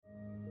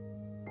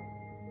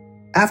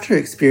After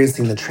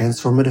experiencing the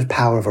transformative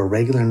power of a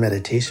regular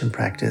meditation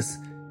practice,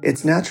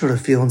 it's natural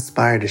to feel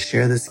inspired to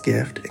share this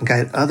gift and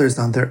guide others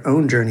on their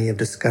own journey of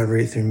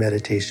discovery through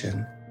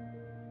meditation.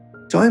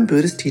 Join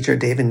Buddhist teacher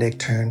David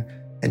Nichtern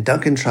and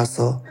Duncan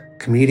Trussell,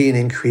 comedian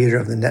and creator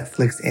of the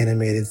Netflix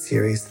animated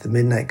series The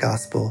Midnight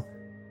Gospel,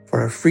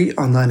 for a free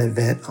online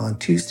event on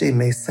Tuesday,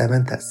 May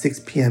 7th at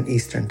 6 p.m.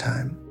 Eastern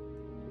Time.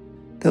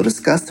 They'll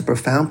discuss the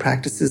profound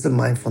practices of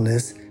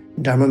mindfulness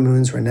in Dharma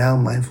Moon's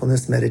renowned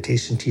mindfulness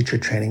meditation teacher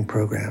training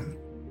program.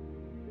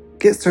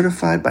 Get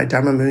certified by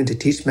Dharma Moon to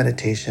teach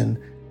meditation,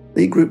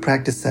 lead group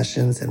practice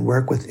sessions, and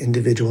work with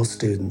individual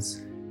students.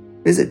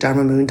 Visit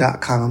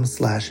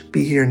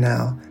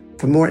dharmamoon.com/beherenow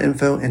for more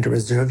info and to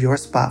reserve your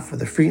spot for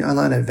the free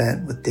online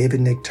event with David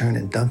Nichtern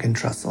and Duncan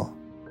Trussell.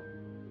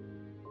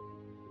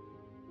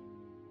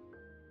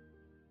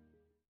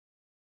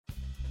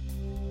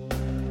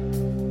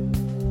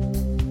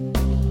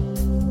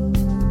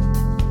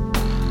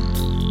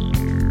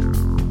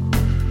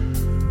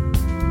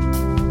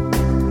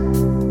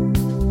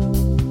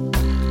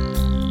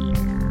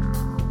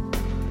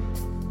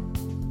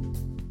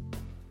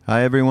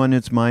 Hi everyone,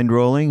 it's Mind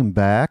Rolling. I'm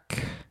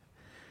back.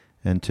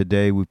 And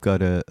today we've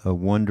got a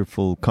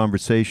wonderful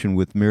conversation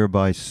with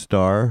Mirabai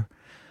Starr.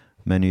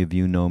 Many of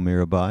you know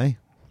Mirabai.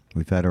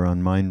 We've had her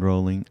on Mind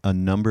Rolling a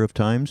number of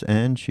times,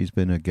 and she's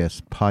been a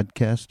guest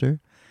podcaster.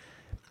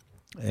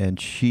 And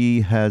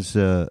she has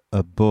a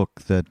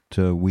book that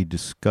we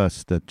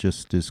discussed that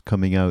just is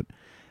coming out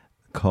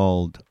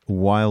called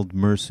Wild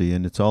Mercy,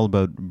 and it's all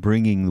about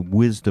bringing the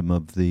wisdom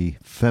of the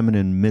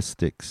feminine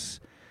mystics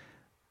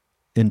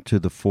into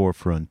the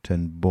forefront.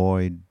 And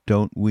boy,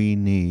 don't we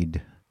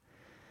need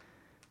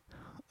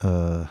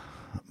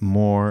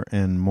more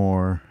and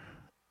more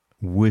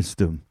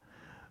wisdom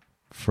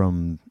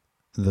from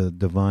the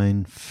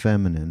divine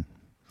feminine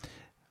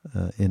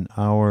in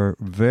our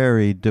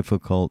very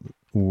difficult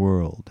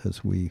world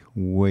as we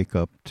wake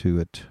up to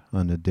it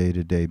on a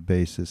day-to-day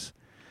basis.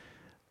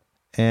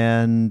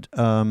 And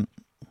I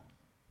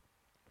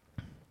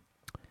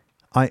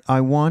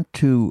want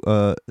to,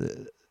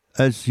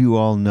 as you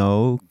all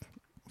know,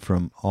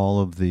 from all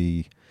of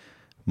the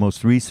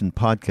most recent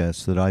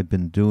podcasts that I've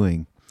been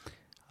doing,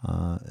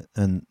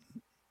 and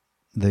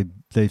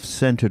they've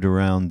centered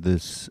around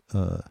this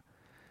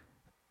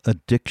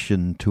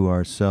addiction to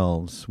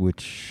ourselves,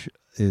 which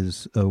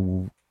is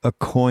a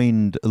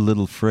coined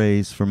little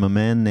phrase from a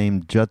man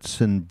named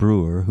Judson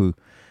Brewer, who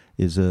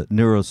is a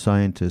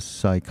neuroscientist,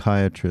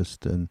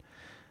 psychiatrist, and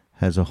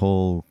has a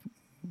whole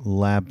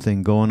lab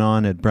thing going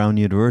on at Brown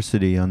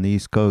University on the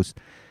East Coast.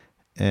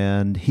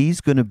 And he's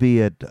going to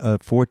be at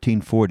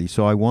 1440.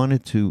 So I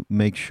wanted to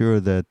make sure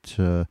that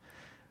I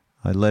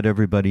let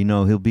everybody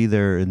know. He'll be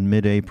there in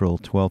mid-April,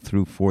 12th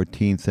through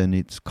 14th, and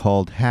it's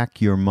called Hack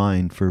Your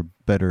Mind for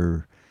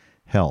Better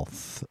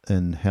Health,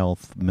 and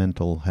health,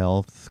 mental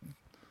health,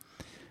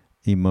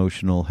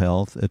 emotional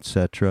health,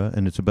 etc.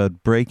 And it's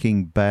about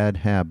breaking bad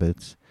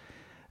habits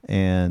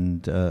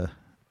and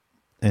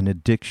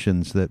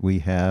addictions that we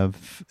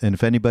have. And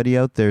if anybody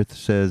out there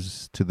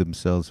says to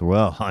themselves,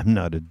 well, I'm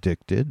not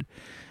addicted,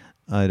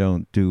 I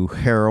don't do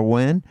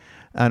heroin,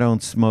 I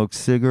don't smoke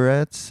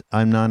cigarettes,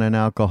 I'm not an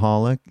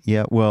alcoholic.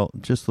 Yeah, well,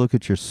 just look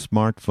at your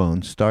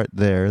smartphone, start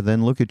there,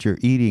 then look at your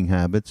eating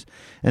habits.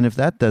 And if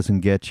that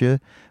doesn't get you,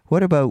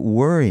 what about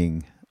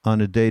worrying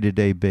on a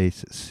day-to-day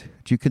basis?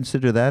 Do you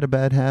consider that a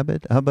bad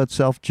habit? How about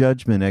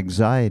self-judgment,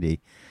 anxiety,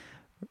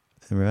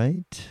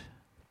 right?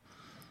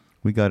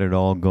 We got it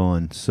all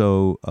going.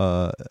 So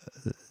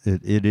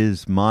it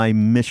is my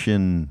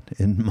mission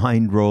in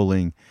Mind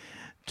Rolling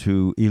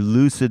to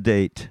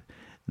elucidate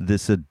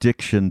this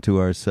addiction to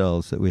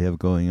ourselves that we have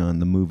going on,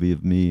 the movie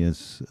of me,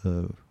 as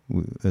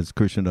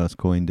Krishnadas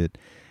coined it.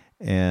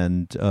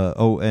 And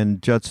and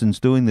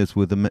Judson's doing this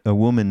with a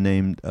woman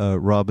named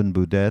Robin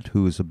Boudet,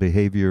 who is a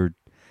behavior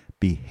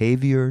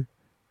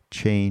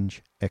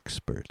change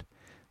expert.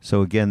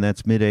 So again,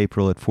 that's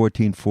mid-April at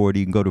 1440.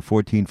 You can go to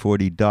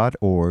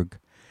 1440.org.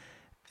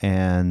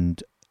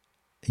 And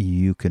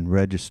you can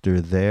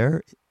register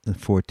there.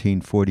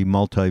 1440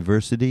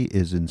 Multiversity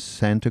is in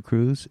Santa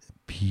Cruz,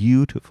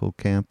 beautiful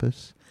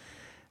campus.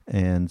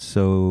 And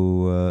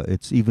so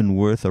it's even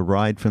worth a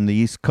ride from the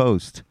East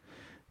Coast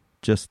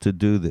just to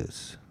do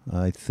this.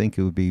 I think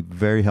it would be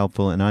very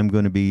helpful. And I'm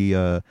going to be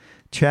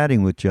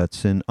chatting with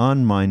Judson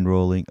on Mind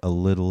Rolling a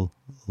little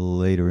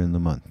later in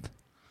the month.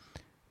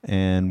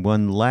 And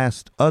one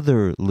last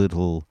other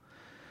little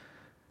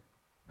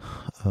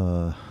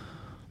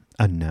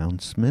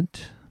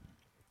announcement,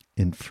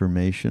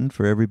 information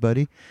for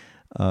everybody.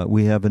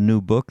 We have a new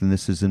book, and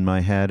this is in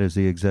my hat as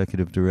the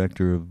executive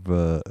director of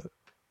the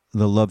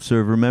Love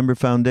Serve Remember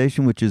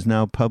Foundation, which is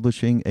now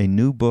publishing a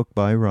new book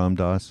by Ram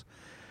Dass,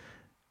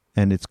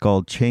 and it's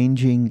called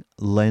Changing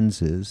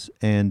Lenses,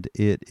 and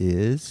it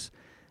is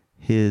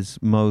his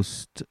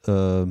most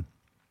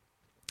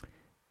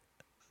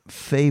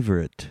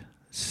favorite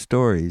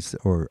stories,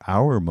 or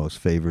our most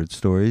favorite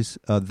stories,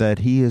 that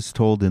he has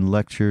told in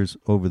lectures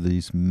over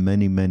these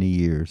many, many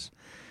years.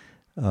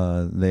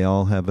 They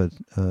all have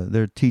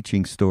they're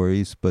teaching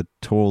stories, but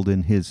told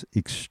in his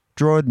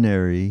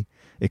extraordinarily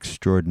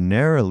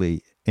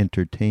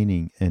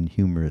entertaining and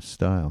humorous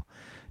style,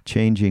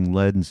 changing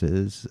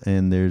lenses.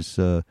 And there's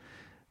the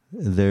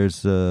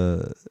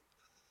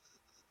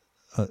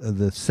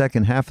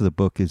second half of the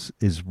book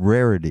is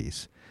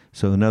rarities.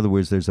 So in other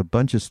words, there's a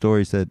bunch of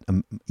stories that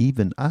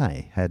even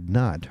I had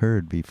not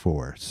heard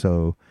before.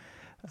 So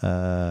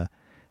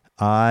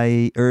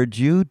I urge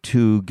you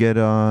to get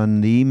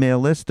on the email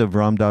list of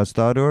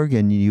ramdas.org,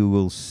 and you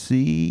will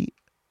see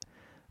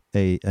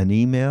an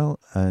email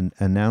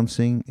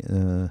announcing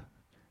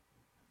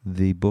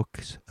the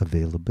book's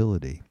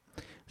availability.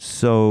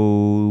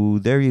 So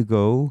there you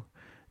go.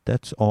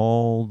 That's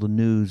all the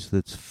news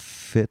that's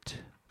fit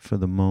for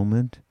the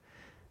moment.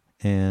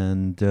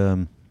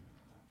 And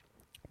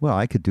well,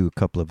 I could do a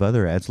couple of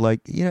other ads.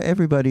 Like,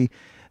 everybody,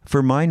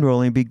 for Mind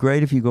Rolling, it'd be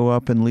great if you go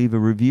up and leave a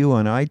review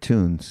on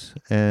iTunes.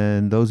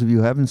 And those of you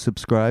who haven't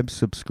subscribed,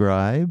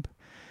 subscribe.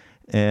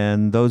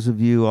 And those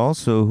of you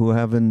also who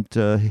haven't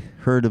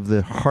heard of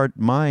the Heart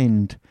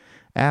Mind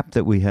app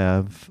that we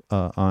have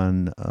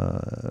on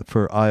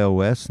for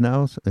iOS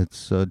now,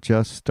 it's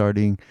just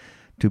starting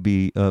to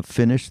be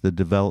finished, the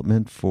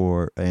development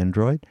for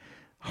Android.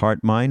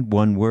 Heart Mind,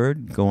 one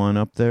word. Go on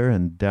up there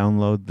and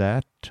download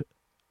that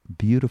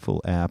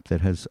beautiful app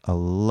that has a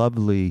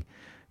lovely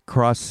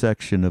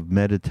cross-section of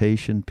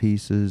meditation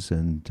pieces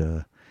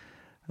and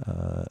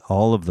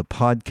all of the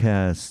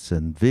podcasts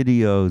and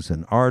videos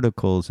and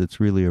articles.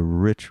 It's really a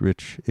rich,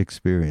 rich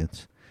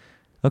experience.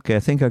 Okay, I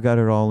think I got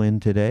it all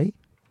in today.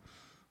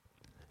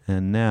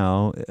 And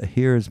now,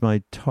 here's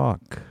my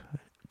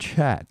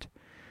chat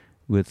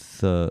with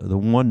the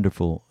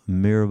wonderful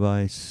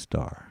Mirabai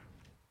Starr.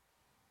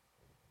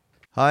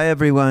 Hi,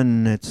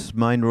 everyone. It's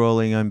Mind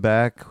Rolling. I'm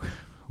back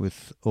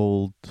with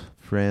old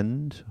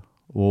friend.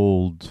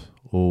 Old.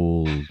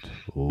 No,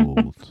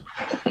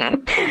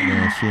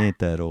 she ain't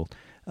that old.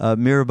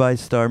 Mirabai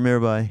Starr.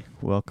 Mirabai,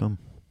 welcome.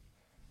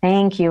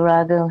 Thank you,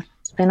 Raghu.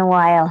 It's been a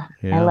while.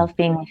 Yeah. I love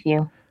being with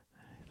you.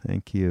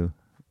 Thank you.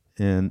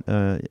 And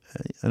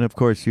of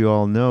course, you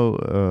all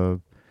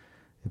know,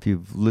 if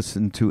you've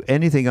listened to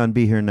anything on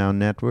Be Here Now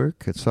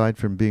Network, aside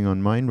from being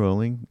on Mind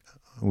Rolling,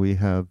 we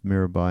have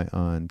Mirabai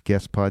on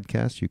guest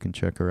podcasts. You can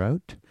check her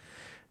out.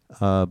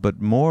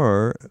 But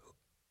more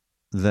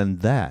than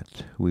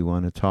that, we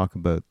want to talk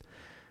about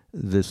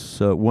this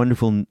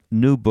wonderful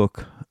new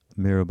book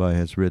Mirabai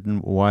has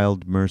written,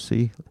 Wild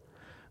Mercy,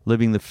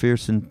 Living the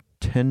Fierce and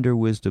Tender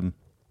Wisdom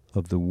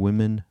of the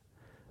Women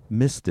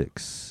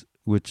Mystics,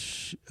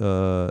 which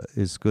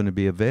is going to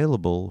be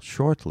available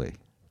shortly,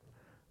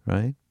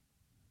 right?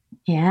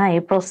 Yeah,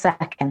 April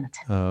 2nd.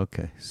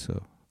 Okay,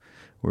 so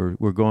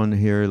we're going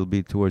here. It'll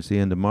be towards the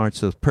end of March,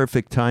 so it's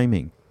perfect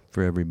timing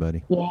for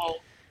everybody. Yay.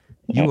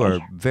 You are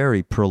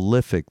very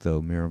prolific,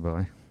 though,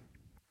 Mirabai.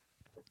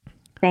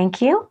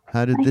 Thank you.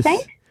 How did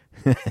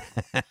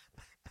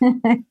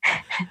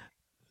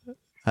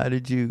How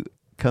did you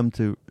come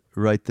to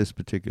write this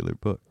particular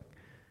book?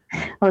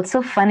 Well, it's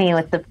so funny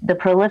with the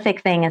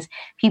prolific thing is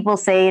people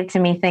say to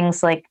me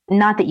things like,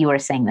 not that you were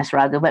saying this,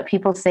 Raghu, but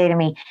people say to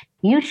me,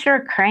 you sure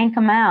crank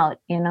them out,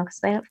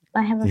 because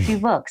I have a few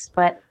books,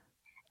 but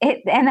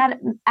I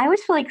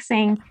always feel like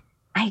saying,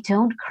 I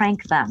don't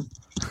crank them.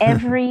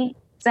 Every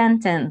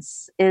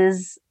sentence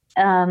is,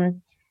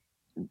 I'm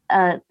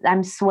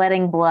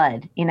sweating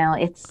blood.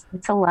 It's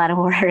a lot of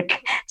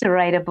work to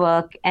write a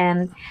book,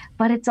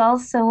 but it's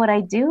also what I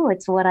do.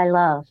 It's what I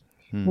love.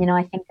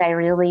 I think I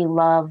really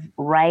love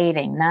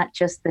writing, not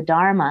just the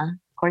Dharma.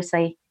 Of course,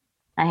 I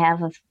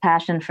have a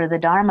passion for the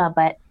Dharma,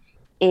 but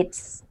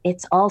it's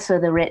also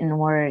the written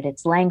word.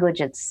 It's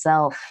language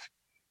itself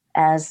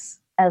as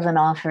an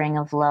offering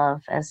of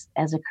love, as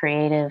a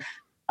creative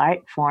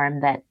art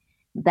form that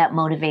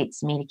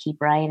motivates me to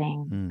keep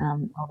writing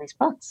all these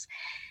books.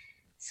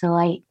 So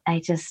I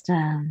just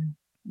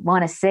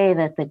want to say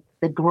that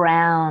the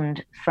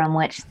ground from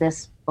which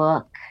this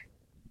book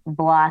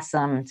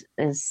blossomed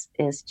is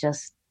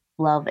just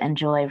love and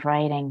joy of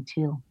writing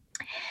too.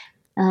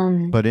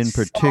 But in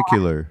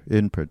particular,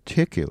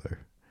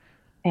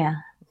 yeah.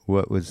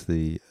 What was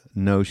the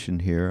notion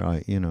here?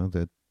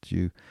 That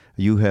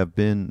you have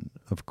been,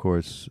 of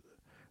course,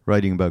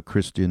 writing about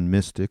Christian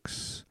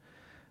mystics,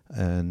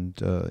 and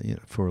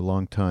for a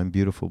long time,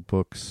 beautiful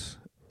books,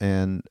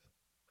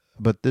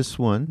 but this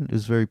one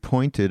is very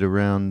pointed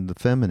around the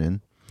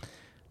feminine.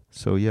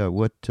 So yeah,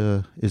 what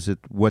is it?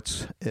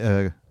 What's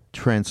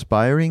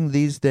transpiring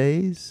these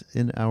days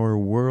in our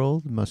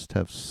world must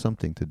have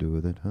something to do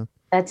with it, huh?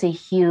 That's a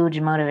huge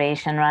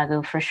motivation,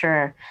 Raghu, for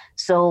sure.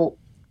 So,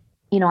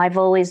 I've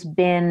always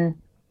been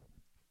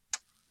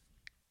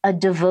a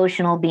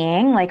devotional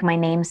being, like my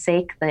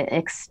namesake, the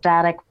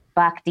ecstatic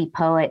Bhakti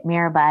poet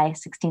Mirabai,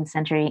 16th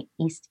century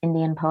East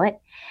Indian poet,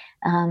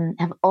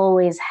 have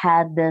always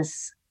had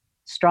this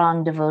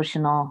strong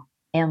devotional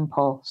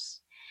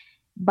impulse.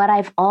 But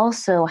I've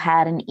also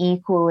had an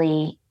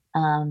equally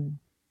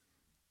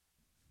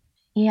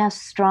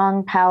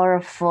strong,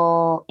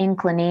 powerful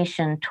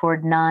inclination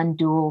toward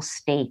non-dual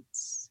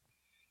states.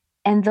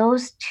 And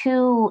those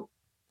two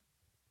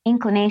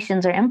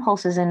inclinations or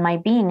impulses in my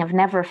being have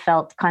never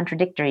felt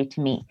contradictory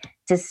to me.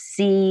 To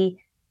see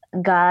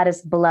God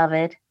as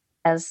beloved,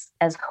 as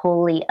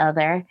wholly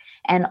other,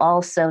 and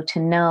also to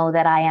know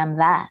that I am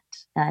that,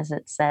 as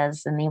it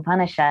says in the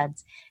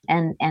Upanishads,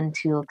 and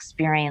to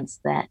experience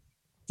that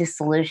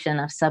dissolution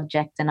of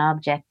subject and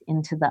object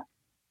into the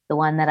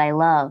one that I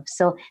love.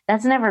 So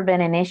that's never been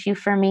an issue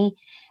for me.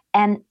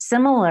 And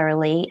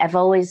similarly, I've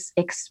always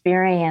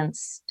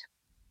experienced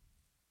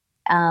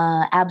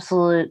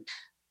absolute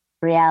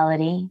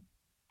reality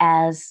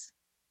as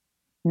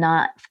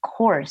not, of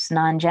course,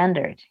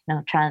 non-gendered,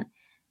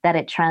 that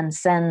it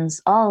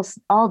transcends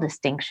all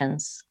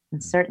distinctions,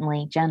 and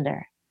certainly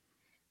gender.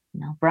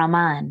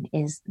 Brahman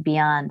is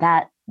beyond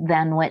that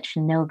than which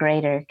no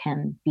greater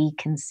can be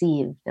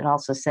conceived. It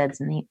also says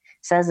in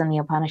the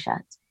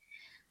Upanishads.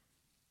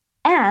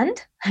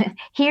 And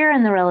here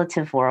in the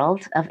relative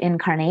world of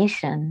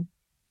incarnation,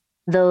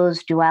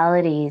 those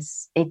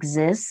dualities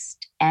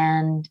exist,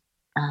 and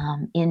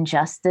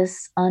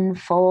injustice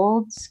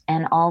unfolds,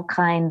 and all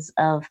kinds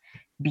of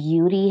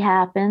beauty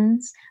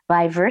happens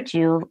by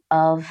virtue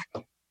of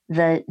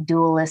the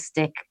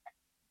dualistic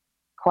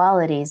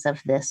qualities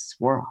of this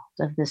world,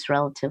 of this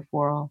relative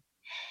world.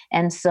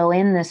 And so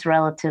in this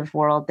relative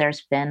world,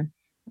 there's been,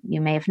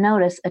 you may have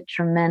noticed, a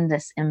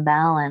tremendous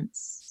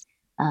imbalance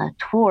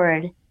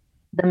toward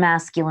the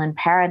masculine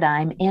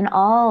paradigm in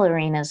all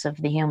arenas of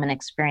the human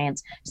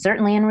experience,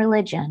 certainly in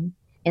religion,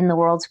 in the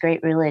world's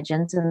great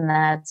religions. And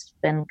that's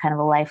been kind of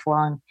a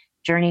lifelong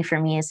journey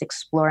for me, is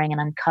exploring and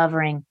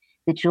uncovering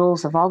the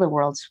jewels of all the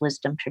world's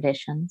wisdom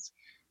traditions.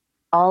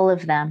 All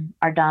of them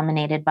are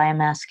dominated by a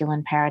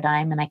masculine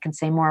paradigm. And I can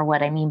say more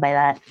what I mean by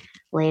that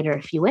later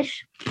if you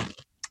wish.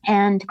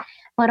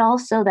 But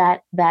also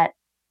that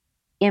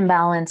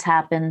imbalance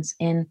happens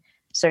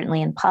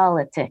certainly in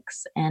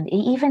politics, and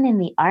even in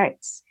the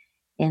arts,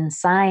 in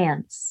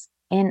science,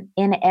 in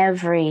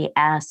every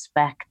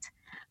aspect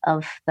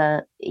of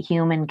the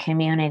human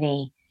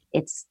community.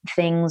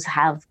 Things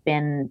have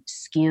been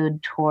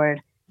skewed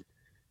toward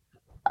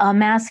a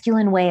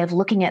masculine way of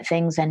looking at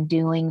things and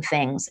doing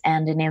things,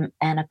 and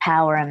a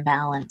power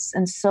imbalance.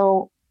 And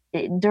so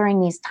during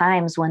these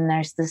times when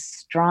there's this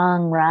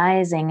strong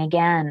rising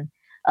again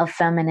of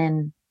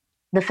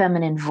the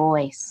feminine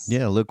voice.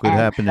 Yeah, look what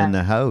happened in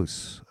the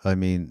House. I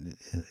mean,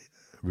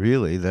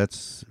 really,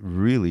 that's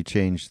really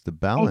changed the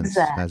balance,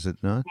 exactly. Has it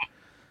not?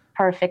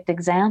 Perfect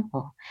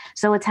example.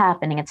 So it's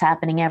happening. It's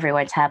happening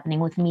everywhere. It's happening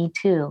with me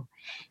too,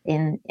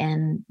 in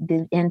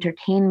the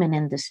entertainment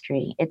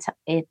industry.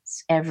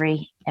 It's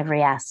every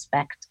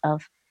aspect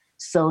of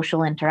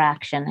social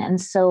interaction.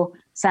 And so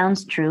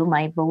Sounds True,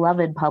 my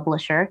beloved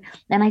publisher,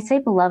 and I say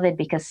beloved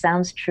because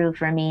Sounds True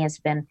for me has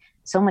been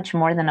so much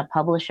more than a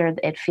publisher.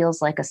 It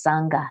feels like a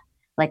sangha,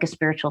 like a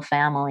spiritual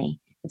family.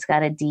 It's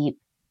got a deep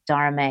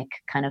dharmic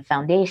kind of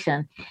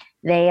foundation.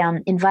 They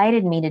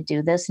invited me to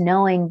do this,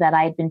 knowing that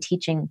I'd been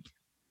teaching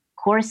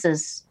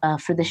courses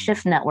for the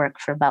Shift Network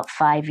for about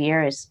 5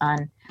 years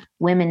on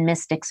women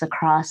mystics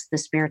across the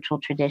spiritual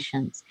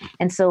traditions.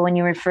 And so when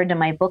you referred to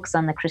my books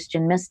on the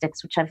Christian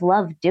mystics, which I've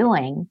loved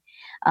doing,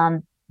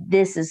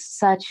 this is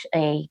such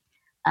a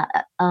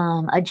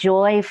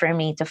joy for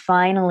me to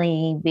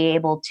finally be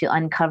able to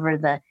uncover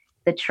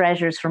the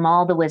treasures from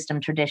all the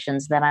wisdom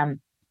traditions that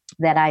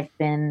I've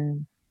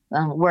been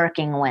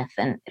working with.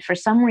 And for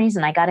some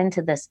reason, I got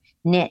into this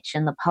niche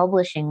in the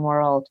publishing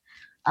world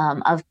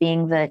of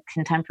being the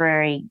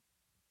contemporary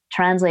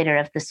translator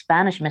of the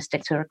Spanish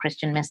mystics who are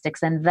Christian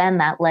mystics. And then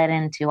that led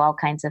into all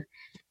kinds of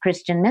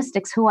Christian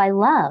mystics who I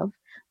love,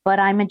 but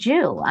I'm a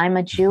Jew. I'm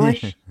a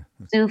Jewish,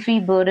 Sufi,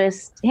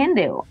 Buddhist,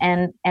 Hindu,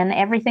 and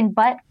everything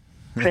but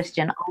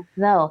Christian,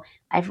 although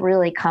I've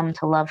really come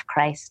to love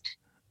Christ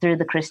through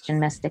the Christian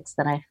mystics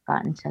that I've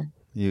gotten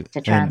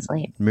to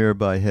translate.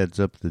 Mirabai heads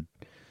up the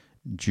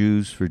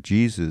Jews for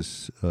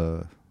Jesus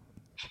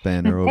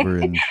banner over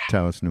in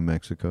Taos, New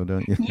Mexico,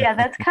 don't you? Yeah,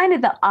 that's kind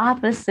of the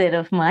opposite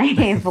of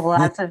my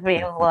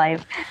philosophy of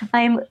life.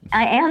 I'm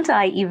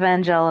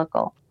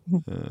anti-evangelical.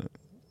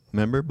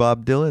 Remember,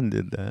 Bob Dylan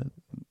did that.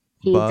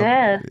 He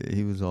did.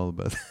 He was all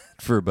about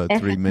that for about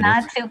 3 minutes.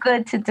 Not too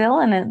good to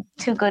Dylan and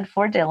too good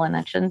for Dylan.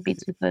 It shouldn't be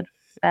too good,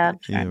 bad,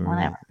 yeah,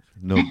 whatever.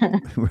 No,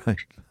 right.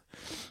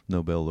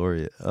 Nobel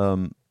laureate.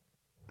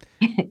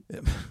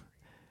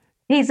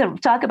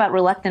 Talk about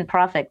reluctant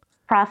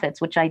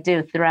prophets, which I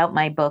do throughout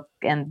my book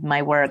and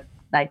my work.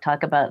 I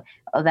talk about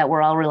that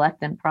we're all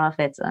reluctant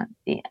prophets.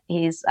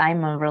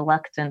 I'm a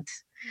reluctant.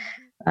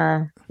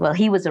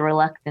 He was a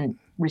reluctant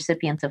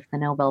recipient of the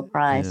Nobel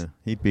Prize. Yeah,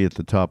 he'd be at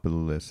the top of the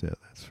list. Yeah,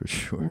 that's for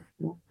sure.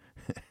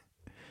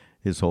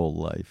 His whole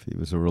life, he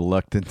was a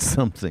reluctant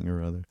something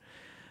or other.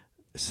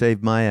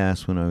 Saved my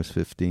ass when I was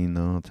 15,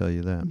 though. I'll tell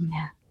you that.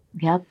 Yeah.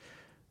 Yep.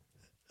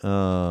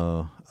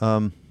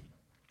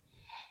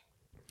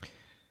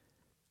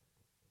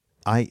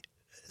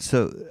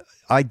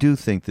 I do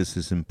think this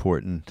is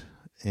important,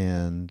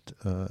 and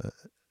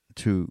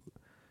to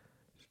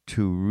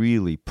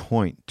really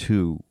point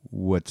to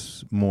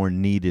what's more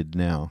needed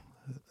now,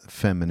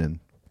 feminine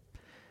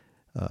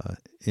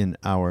in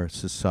our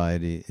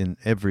society, in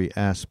every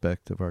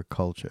aspect of our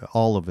culture,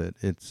 all of it.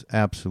 It's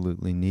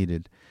absolutely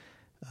needed.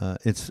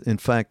 It's, in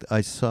fact,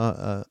 I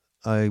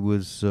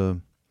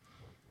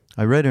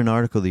read an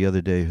article the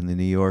other day in the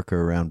New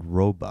Yorker around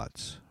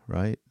robots,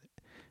 right?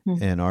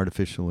 And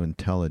artificial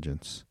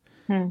intelligence.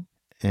 And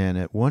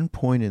at one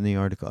point in the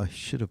article, I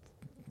should have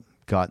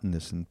gotten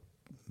this and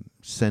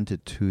sent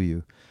it to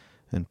you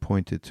and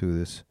pointed to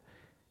this.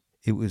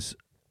 It was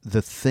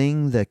the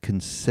thing that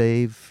can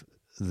save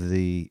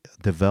the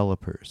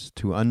developers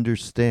to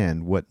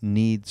understand what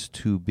needs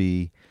to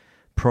be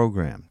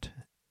programmed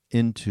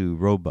into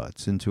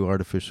robots, into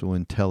artificial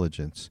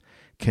intelligence,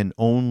 can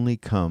only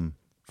come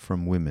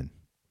from women.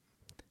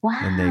 Wow.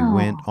 And they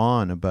went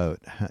on about,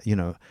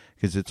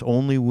 because it's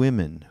only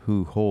women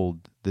who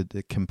hold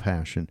the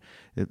compassion,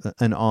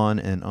 and on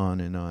and on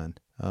and on.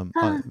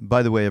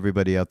 By the way,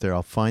 everybody out there,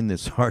 I'll find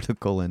this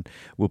article and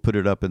we'll put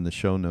it up in the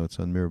show notes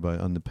on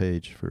Mirabai on the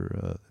page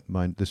for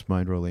this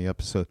Mind Rolling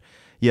episode.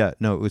 Yeah,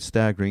 no, it was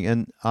staggering.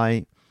 And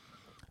I'm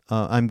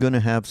going to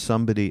have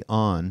somebody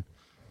on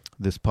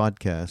this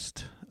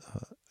podcast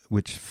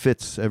which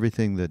fits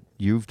everything that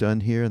you've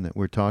done here and that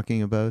we're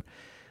talking about,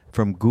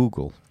 from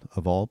Google,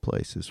 of all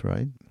places,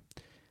 right?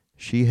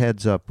 She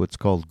heads up what's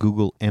called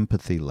Google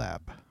Empathy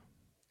Lab.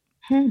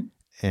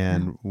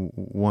 And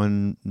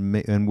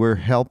we're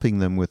helping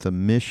them with a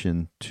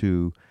mission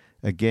to,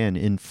 again,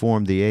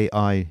 inform the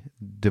AI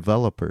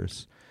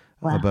developers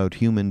about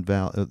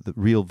the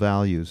real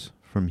values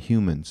from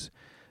humans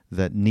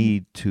that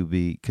need to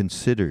be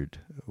considered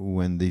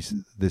when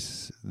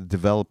this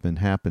development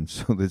happens.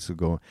 So this will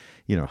go,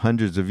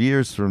 hundreds of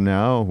years from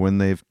now, when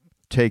they've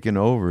taken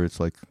over. It's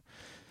like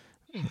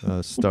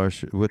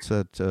Starship. What's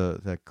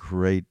that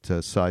great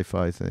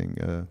sci-fi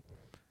thing?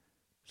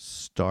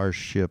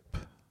 Starship.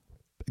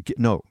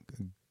 No,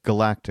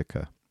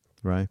 Galactica,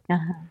 right?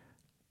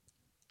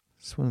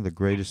 It's one of the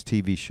greatest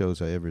TV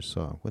shows I ever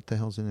saw. What the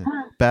hell's in it?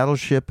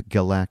 Battleship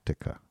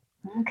Galactica.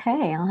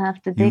 Okay, I'll have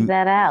to dig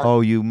that out.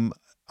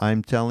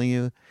 I'm telling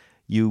you,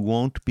 you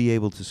won't be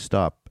able to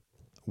stop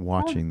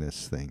watching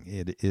this thing.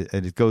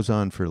 It goes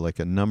on for like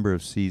a number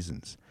of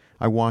seasons.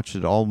 I watched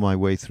it all my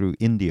way through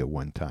India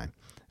one time.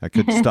 I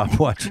couldn't stop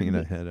watching it.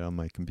 I had it on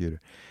my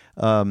computer.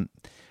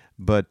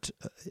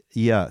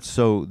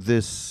 So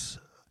this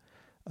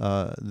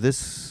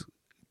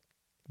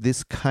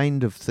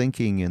kind of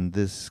thinking and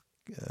this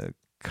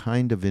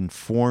kind of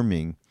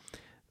informing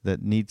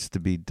that needs to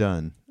be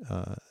done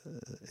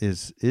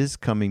is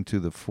coming to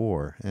the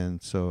fore,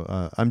 and so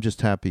I'm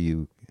just happy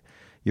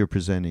you're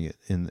presenting it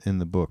in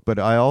the book. But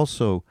I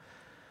also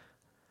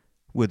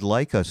would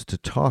like us to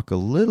talk a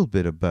little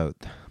bit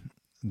about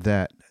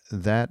that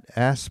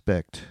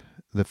aspect.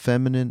 The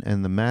feminine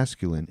and the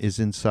masculine is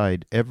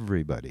inside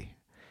everybody,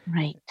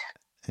 right?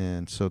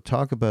 And so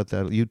talk about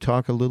that. You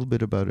talk a little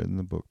bit about it in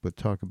the book, but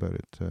talk about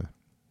it.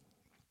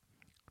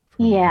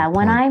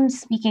 When I'm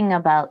speaking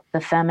about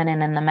the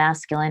feminine and the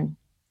masculine,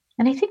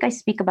 and I think I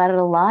speak about it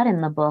a lot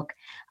in the book,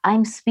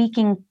 I'm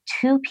speaking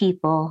to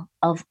people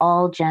of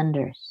all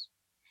genders.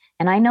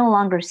 And I no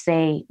longer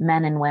say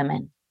men and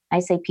women. I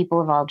say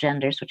people of all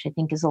genders, which I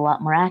think is a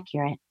lot more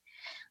accurate.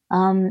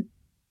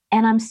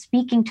 And I'm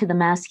speaking to the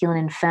masculine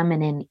and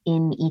feminine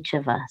in each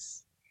of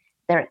us.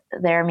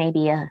 There may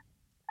be an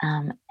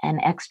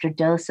extra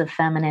dose of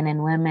feminine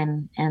in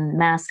women and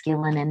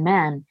masculine in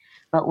men,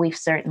 but we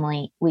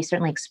certainly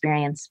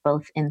experience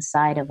both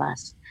inside of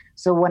us.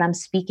 So what I'm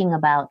speaking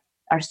about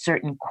are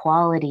certain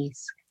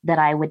qualities that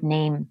I would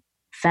name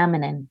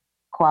feminine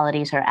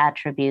qualities or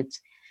attributes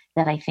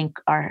that I think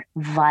are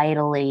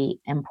vitally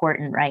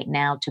important right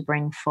now to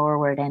bring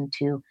forward and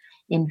to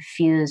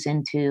infuse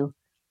into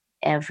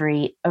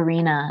every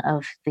arena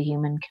of the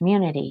human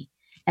community.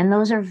 And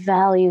those are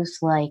values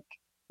like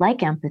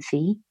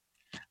empathy,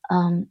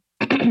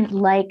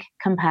 like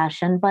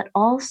compassion, but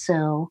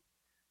also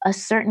a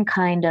certain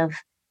kind of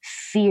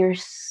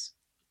fierce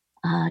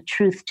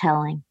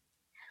truth-telling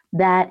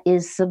that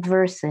is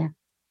subversive,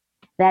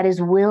 that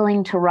is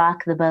willing to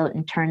rock the boat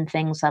and turn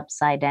things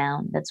upside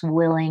down, that's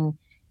willing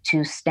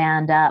to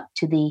stand up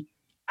to the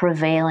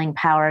prevailing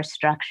power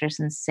structures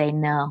and say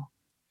no.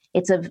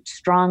 It's a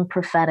strong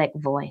prophetic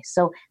voice.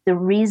 So the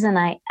reason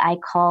I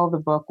call the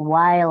book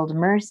Wild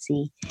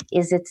Mercy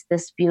is it's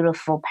this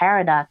beautiful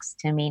paradox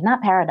to me,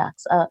 not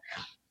paradox,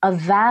 a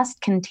vast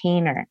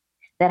container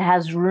that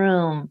has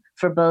room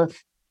for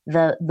both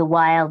the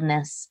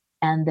wildness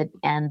and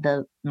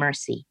the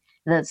mercy.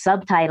 The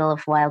subtitle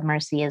of Wild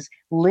Mercy is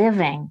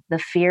Living the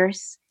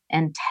Fierce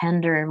and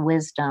Tender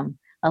Wisdom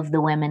of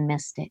the Women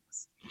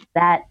Mystics.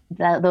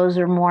 Those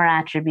are more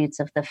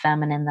attributes of the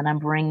feminine that I'm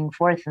bringing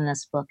forth in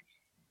this book.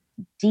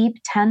 Deep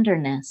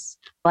tenderness,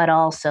 but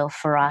also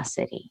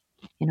ferocity,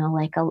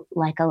 like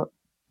a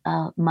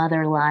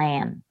mother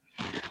lion.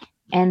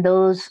 And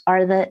those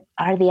are the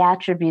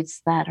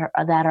attributes that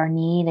are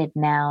needed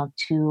now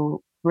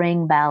to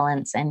bring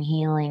balance and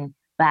healing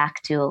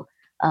back to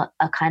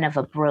a kind of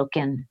a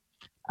broken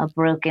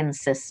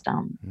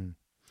system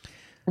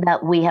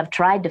that we have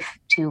tried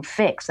to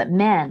fix, that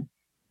men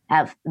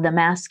have the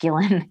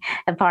masculine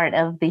part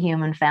of the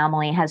human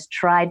family has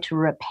tried to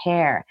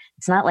repair.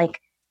 It's not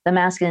like the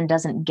masculine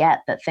doesn't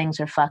get that things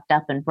are fucked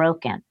up and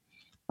broken,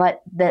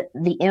 but that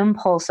the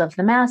impulse of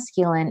the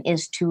masculine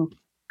is to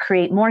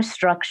create more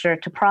structure,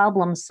 to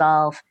problem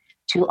solve,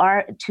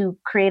 to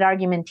create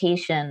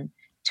argumentation,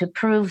 to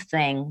prove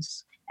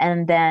things,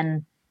 and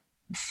then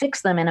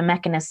fix them in a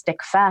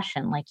mechanistic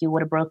fashion, like you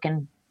would a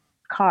broken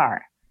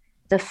car.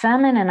 The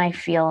feminine, I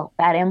feel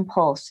that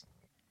impulse,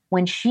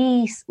 when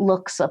she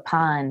looks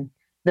upon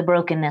the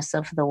brokenness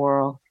of the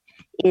world,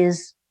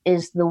 is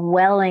the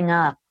welling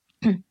up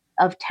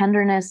of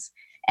tenderness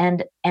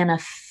and a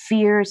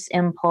fierce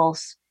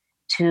impulse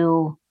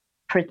to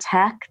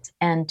protect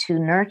and to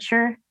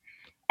nurture.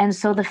 And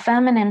so the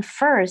feminine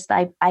first,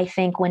 I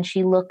think, when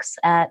she looks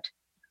at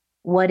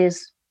what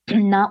is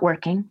not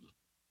working,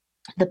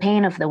 the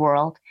pain of the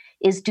world,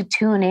 is to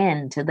tune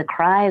in to the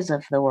cries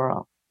of the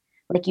world,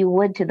 like you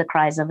would to the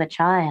cries of a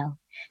child,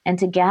 and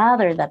to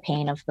gather the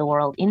pain of the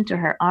world into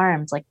her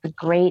arms like the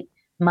great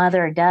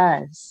mother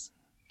does,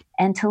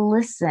 and to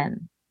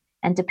listen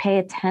and to pay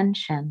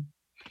attention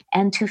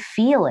and to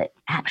feel it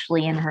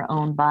actually in her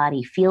own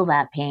body, feel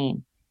that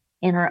pain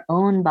in her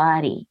own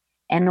body,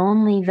 and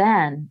only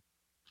then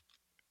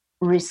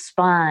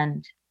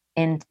respond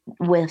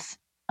with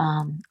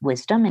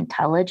wisdom,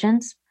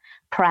 intelligence,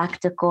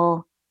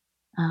 practical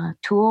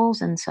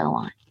tools, and so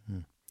on.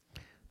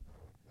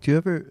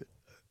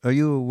 Are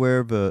you aware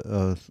of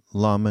a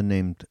Lama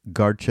named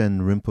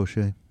Garchen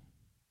Rinpoche?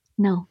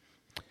 No.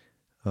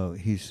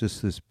 He's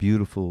just this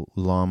beautiful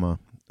Lama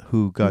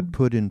who got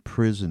put in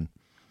prison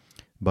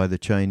by the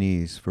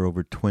Chinese for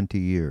over 20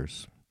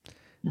 years.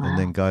 Wow. And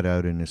then got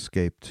out and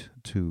escaped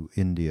to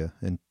India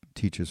and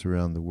teaches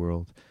around the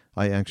world.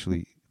 I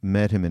actually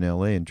met him in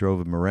L.A. and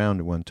drove him around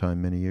at one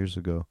time many years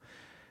ago.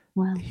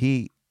 Wow.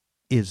 He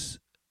is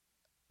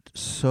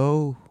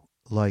so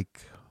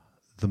like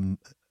the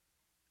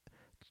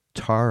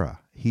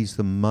Tara. He's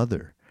the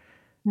mother.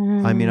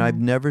 I mean, I've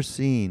never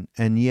seen,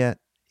 and yet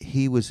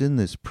he was in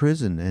this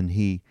prison, and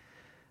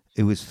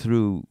it was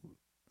through,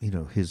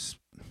 his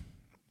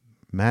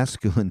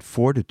masculine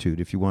fortitude,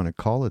 if you want to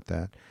call it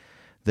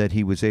that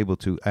he was able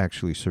to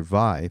actually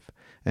survive.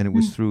 And it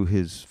was through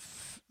his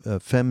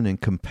feminine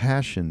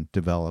compassion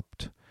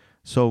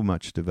so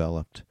much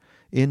developed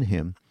in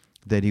him,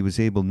 that he was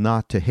able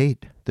not to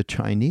hate the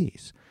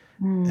Chinese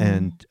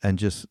and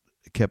just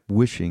kept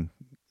wishing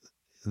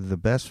the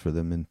best for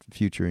them in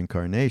future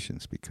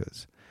incarnations,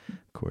 because,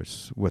 of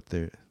course, what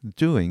they're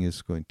doing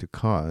is going to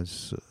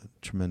cause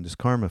tremendous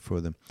karma for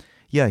them.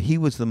 Yeah, he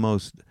was the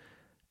most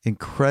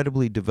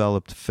incredibly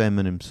developed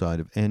feminine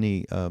side of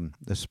any,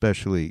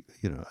 especially,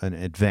 an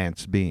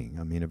advanced being.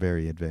 I mean, a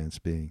very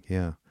advanced being,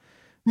 yeah.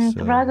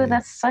 So, Raghu,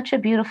 that's such a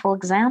beautiful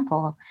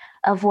example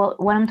of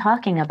what I'm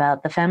talking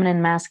about, the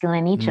feminine,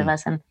 masculine, each of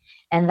us.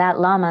 And that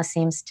Lama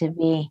seems to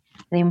be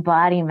the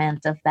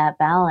embodiment of that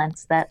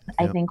balance that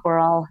I think we're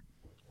all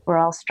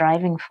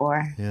striving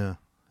for. Yeah.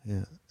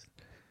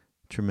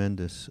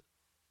 Tremendous.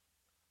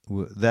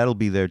 That'll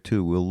be there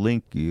too. We'll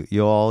link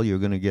you're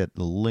going to get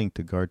the link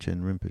to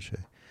Garchen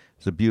Rinpoche.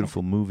 There's a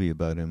beautiful movie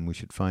about him. We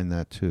should find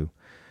that too.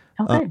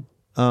 Okay.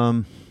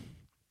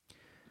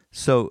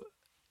 So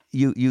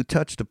you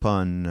touched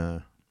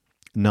upon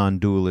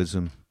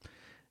non-dualism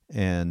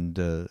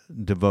and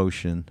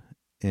devotion,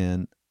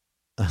 and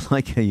I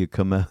like how you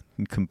come out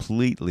and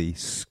completely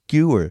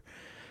skewer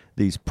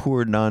these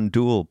poor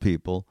non-dual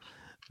people,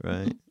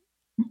 right?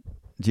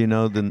 Do you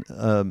know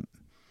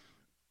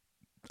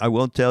I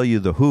won't tell you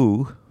the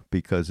who,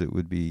 because it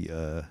would be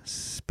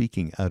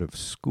speaking out of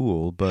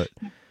school, but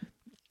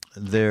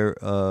they're,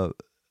 I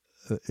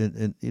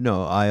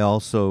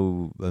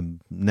also am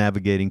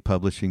navigating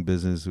publishing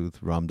business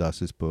with Ram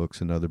Dass's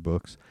books and other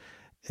books.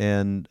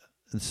 And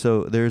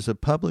so there's a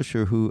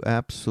publisher who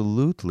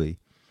absolutely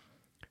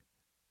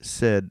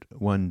said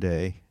one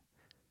day,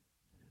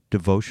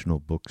 devotional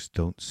books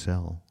don't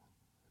sell.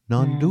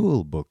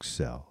 Non-dual books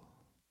sell.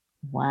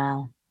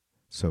 Wow.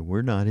 So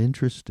we're not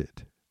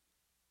interested.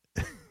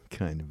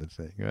 Kind of a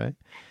thing, right?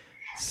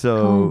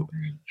 So,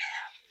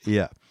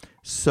 yeah.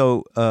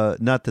 So,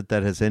 not that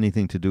has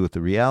anything to do with the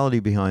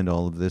reality behind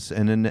all of this.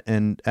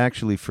 And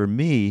actually, for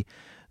me,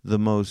 the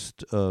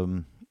most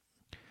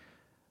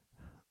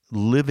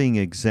living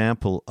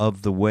example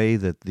of the way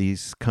that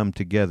these come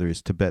together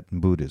is Tibetan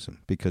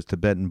Buddhism, because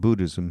Tibetan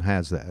Buddhism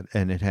has that,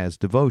 and it has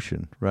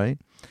devotion, right?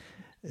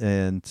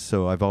 And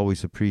so I've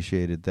always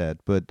appreciated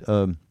that. But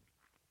I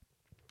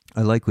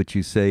like what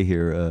you say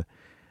here.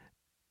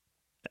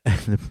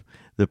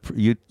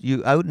 You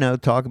out now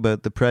talk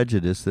about the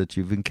prejudice that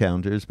you've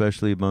encountered,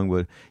 especially among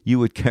what you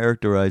would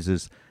characterize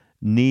as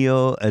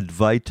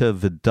Neo-Advaita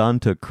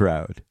Vedanta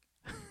crowd,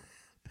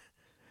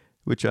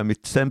 which I'm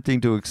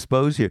attempting to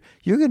expose here.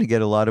 You're going to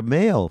get a lot of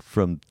mail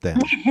from them.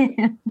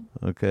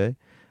 Okay,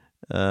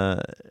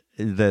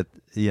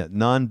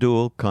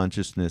 non-dual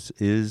consciousness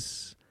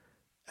is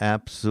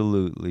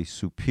absolutely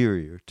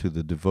superior to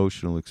the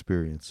devotional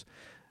experience.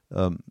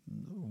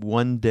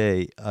 One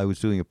day I was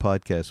doing a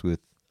podcast with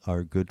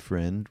our good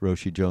friend,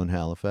 Roshi Joan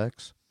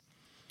Halifax.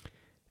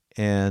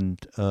 And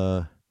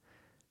I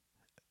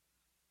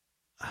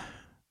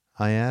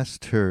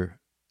asked her,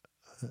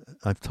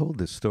 I've told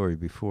this story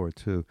before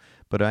too,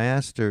 but I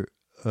asked her,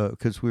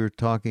 because we were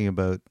talking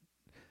about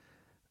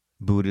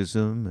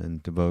Buddhism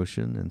and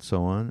devotion and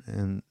so on.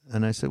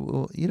 And I said,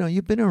 well,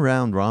 you've been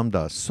around Ram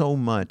Dass so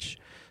much.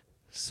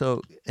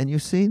 So, and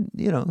you've seen,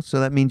 so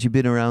that means you've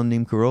been around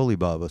Neem Karoli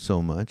Baba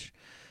so much.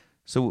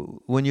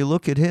 So when you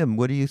look at him,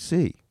 what do you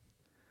see?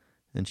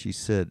 And she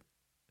said,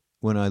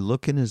 when I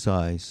look in his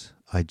eyes,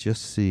 I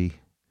just see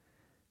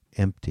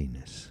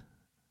emptiness.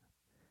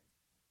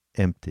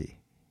 Empty.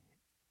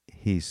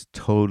 He's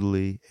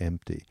totally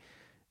empty.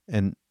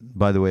 And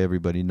by the way,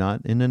 everybody,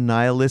 not in a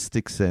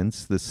nihilistic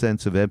sense. The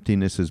sense of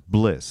emptiness is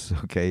bliss,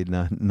 okay,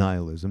 not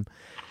nihilism.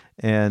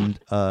 And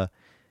I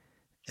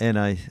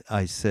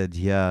said,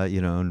 yeah,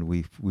 and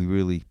we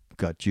really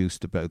got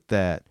juiced about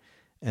that.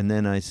 And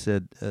then I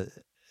said,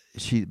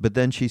 but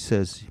then she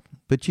says,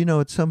 but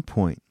at some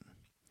point,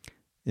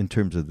 in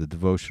terms of the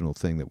devotional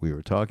thing that we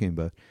were talking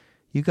about,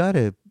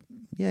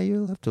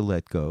 you'll have to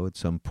let go at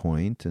some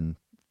point and,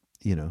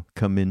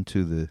 come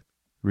into the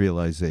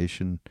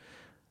realization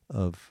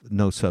of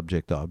no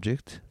subject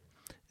object.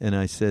 And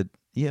I said,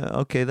 yeah,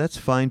 okay, that's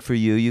fine for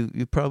you.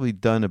 You've probably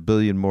done 1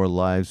 billion more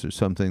lives or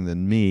something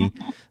than me.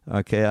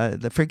 Okay,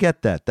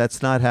 forget that.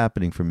 That's not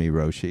happening for me,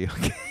 Roshi.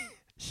 Okay.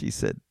 She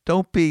said,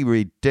 don't be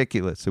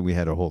ridiculous. And we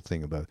had a whole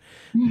thing about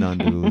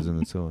non-dualism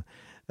and so on.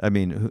 I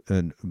mean,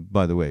 and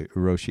by the way,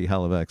 Roshi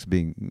Halifax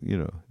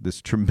being,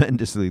 this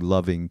tremendously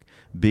loving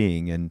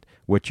being, and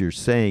what you're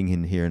saying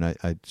in here, and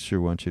I sure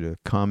want you to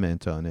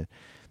comment on it,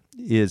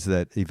 is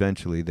that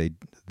eventually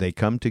they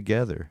come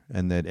together,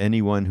 and that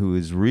anyone who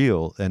is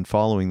real and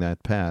following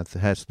that path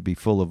has to be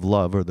full of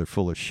love, or they're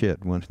full of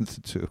shit, one of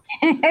the two.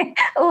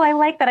 Oh, I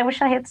like that. I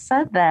wish I had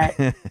said that.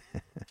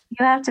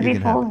 You have to be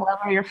full of love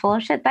or you're full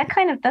of shit.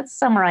 That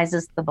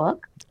summarizes the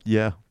book.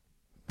 Yeah.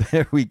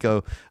 There we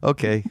go.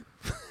 Okay.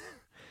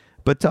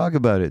 But talk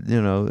about it,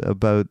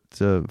 about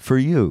for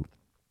you.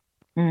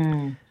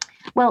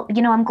 Well,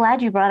 I'm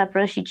glad you brought up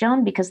Roshi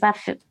Joan, because that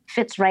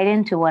fits right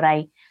into what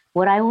I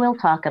will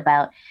talk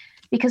about.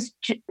 Because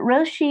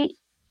Roshi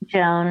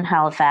Joan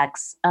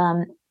Halifax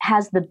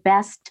has the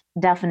best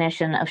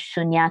definition of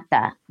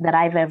shunyata that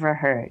I've ever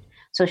heard.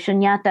 So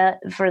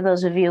shunyata, for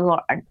those of you who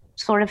are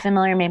sort of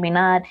familiar, maybe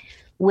not,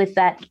 with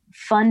that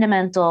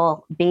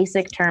fundamental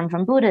basic term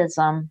from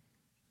Buddhism,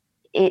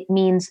 it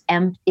means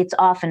it's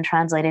often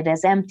translated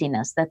as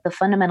emptiness, that the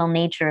fundamental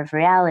nature of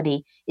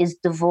reality is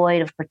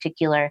devoid of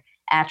particular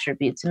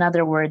attributes. In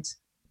other words,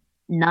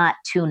 not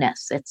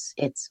two-ness.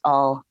 It's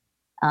all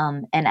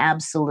an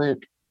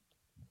absolute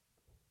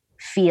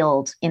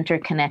field,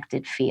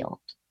 interconnected field,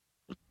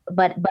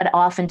 but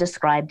often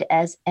described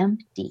as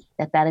empty,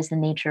 that is the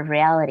nature of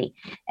reality.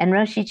 And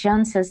Roshi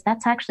Joan says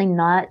that's actually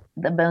not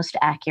the most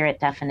accurate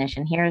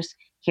definition.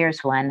 Here's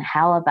one.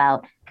 How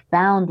about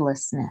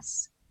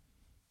boundlessness?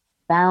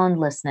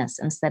 Boundlessness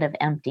instead of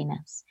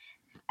emptiness.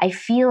 I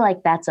feel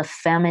like that's a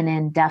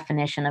feminine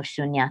definition of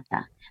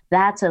shunyata.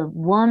 That's a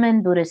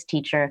woman Buddhist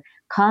teacher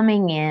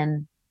coming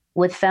in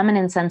with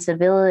feminine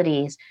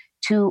sensibilities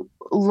to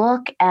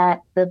look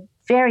at the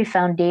very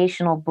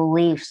foundational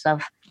beliefs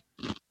of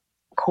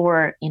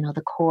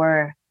the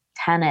core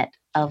tenet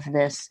of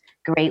this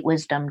great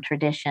wisdom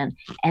tradition,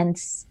 and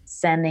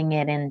sending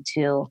it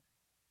into,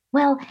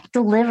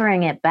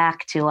 delivering it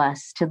back to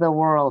us, to the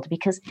world,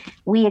 because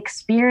we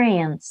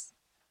experience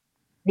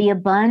the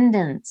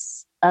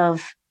abundance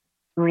of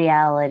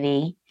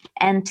reality,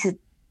 and to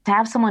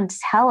have someone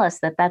tell us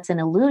that that's an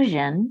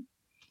illusion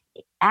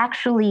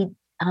actually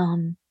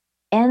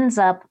ends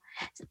up,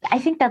 I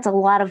think that's a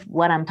lot of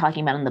what I'm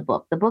talking about in the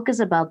book. The book is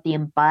about the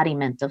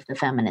embodiment of the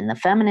feminine. The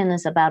feminine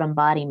is about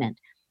embodiment.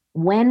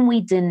 When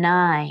we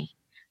deny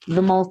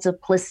the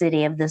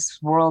multiplicity of this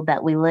world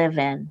that we live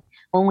in,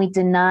 when we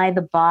deny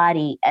the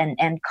body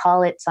and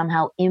call it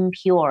somehow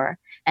impure,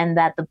 and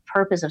that the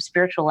purpose of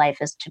spiritual life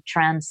is to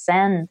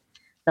transcend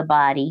the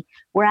body,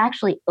 we're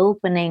actually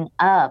opening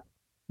up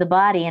the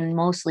body, and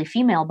mostly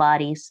female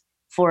bodies,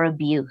 for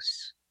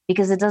abuse.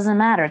 Because it doesn't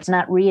matter. It's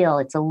not real.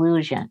 It's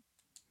illusion.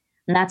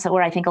 And that's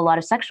where I think a lot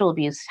of sexual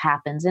abuse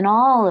happens in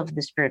all of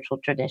the spiritual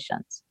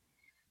traditions.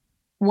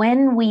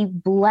 When we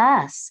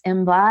bless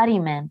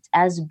embodiment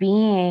as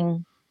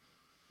being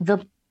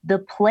the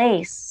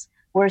place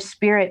where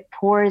spirit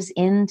pours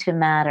into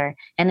matter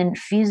and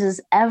infuses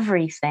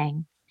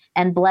everything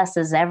and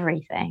blesses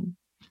everything,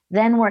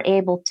 then we're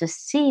able to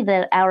see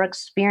that our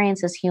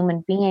experience as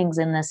human beings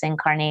in this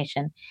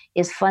incarnation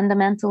is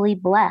fundamentally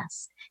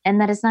blessed,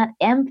 and that it's not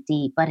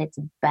empty, but it's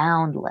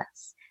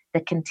boundless. The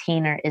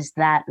container is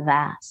that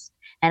vast.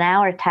 And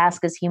our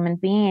task as human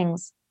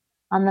beings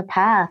on the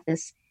path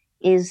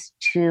is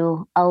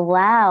to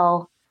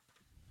allow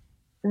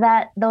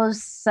the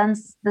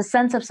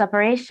sense of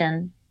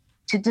separation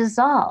to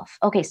dissolve.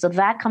 Okay, so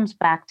that comes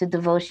back to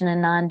devotion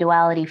and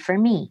non-duality for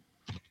me.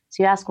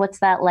 So you ask, what's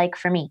that like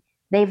for me?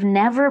 They've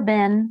never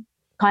been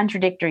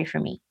contradictory for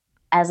me.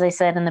 as I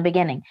said in the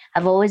beginning,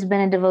 I've always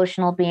been a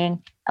devotional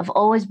being. I've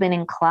always been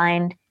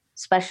inclined,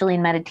 especially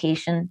in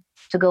meditation,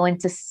 to go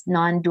into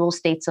non-dual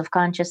states of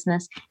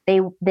consciousness.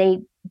 They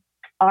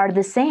are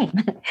the same.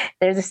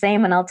 They're the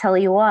same, and I'll tell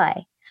you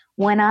why.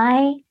 When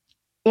I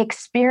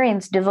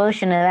experience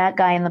devotion to that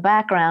guy in the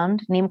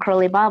background, Neem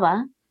Karoli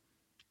Baba,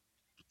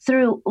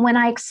 when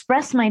I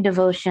express my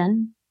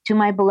devotion to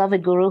my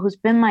beloved guru, who's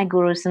been my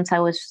guru since I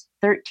was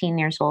 13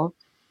 years old,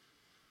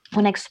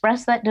 when I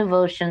express that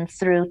devotion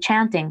through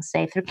chanting,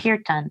 say through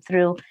kirtan,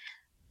 through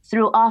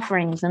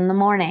offerings in the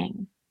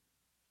morning,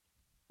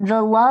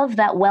 the love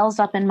that wells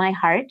up in my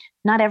heart,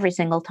 not every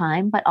single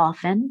time, but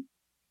often,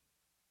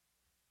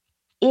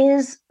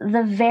 is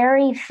the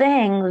very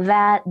thing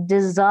that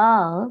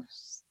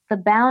dissolves the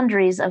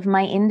boundaries of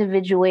my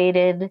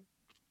individuated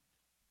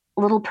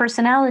little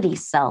personality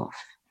self,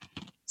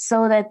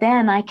 so that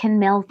then I can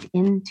melt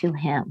into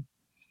him.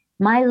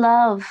 My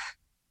love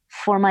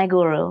for my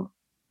guru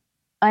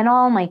and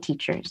all my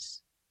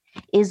teachers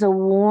is a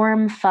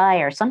warm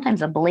fire,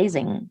 sometimes a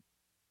blazing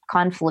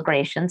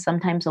conflagration,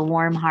 sometimes a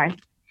warm hearth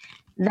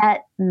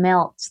that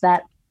melts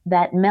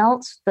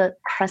the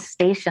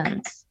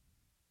crustaceans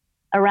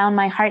around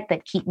my heart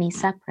that keep me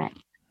separate.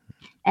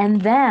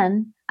 And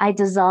then I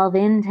dissolve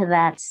into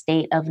that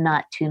state of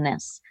not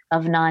two-ness,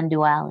 of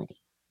non-duality.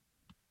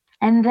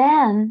 And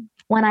then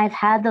when I've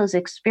had those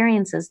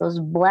experiences, those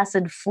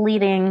blessed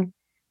fleeting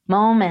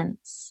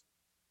moments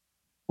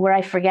where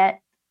I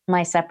forget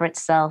my separate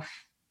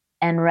self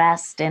and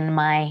rest in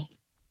my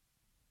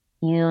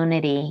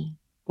unity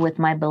with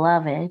my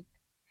beloved,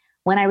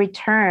 when I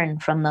return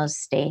from those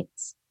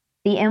states,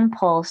 the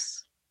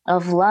impulse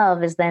of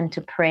love is then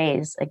to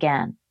praise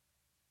again.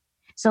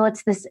 So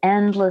it's this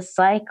endless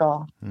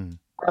cycle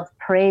of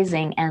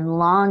praising and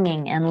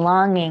longing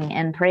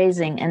and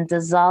praising and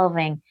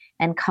dissolving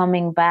and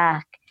coming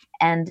back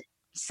and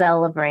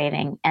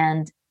celebrating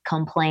and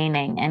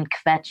complaining and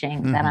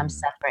kvetching that I'm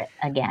separate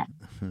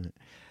again.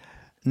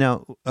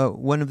 Now,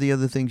 one of the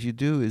other things you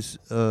do is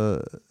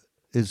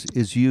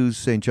use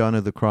St. John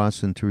of the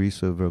Cross and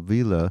Teresa of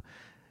Avila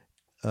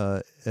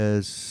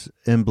as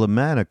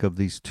emblematic of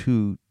these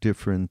two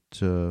different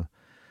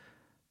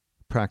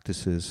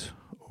practices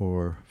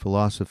or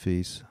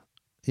philosophies.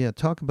 Yeah,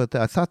 talk about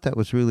that. I thought that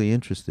was really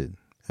interesting,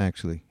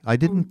 actually. I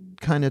didn't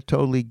kind of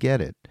totally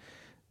get it.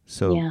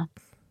 So,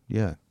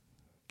 yeah,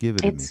 give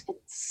it to me. It's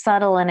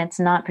subtle and it's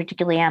not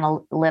particularly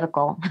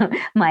analytical.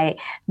 my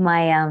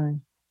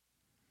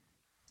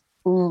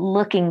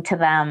looking to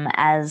them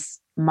as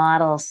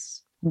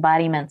models,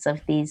 embodiments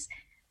of these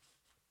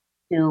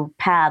two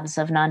paths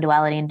of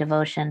non-duality and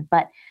devotion.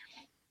 But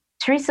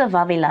Teresa of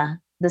Avila,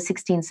 the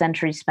 16th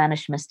century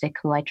Spanish mystic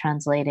who I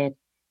translated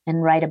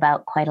and write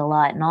about quite a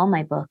lot in all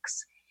my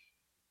books,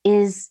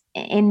 is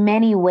in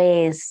many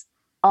ways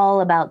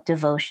all about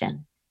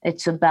devotion.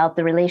 It's about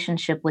the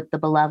relationship with the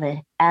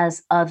beloved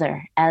as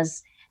other,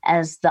 as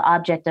the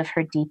object of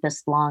her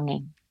deepest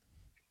longing.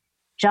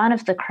 John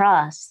of the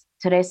Cross,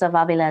 Teresa of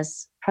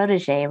Avila's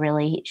protege,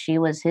 really, she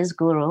was his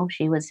guru,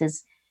 she was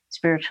his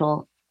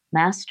spiritual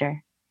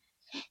master.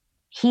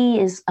 He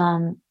is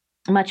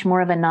much more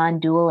of a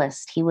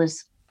non-dualist. He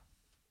was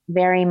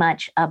very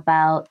much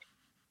about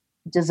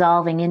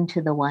dissolving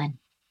into the one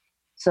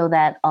so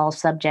that all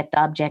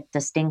subject-object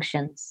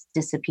distinctions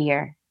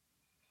disappear.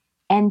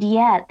 And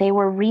yet they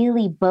were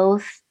really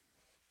both.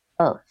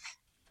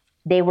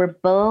 They were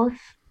both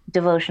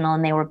devotional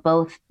and they were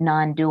both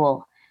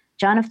non-dual.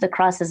 John of the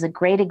Cross is a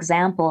great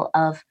example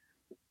of,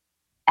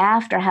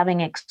 after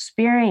having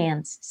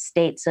experienced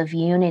states of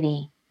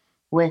unity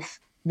with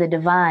the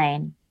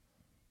divine,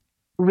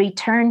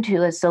 return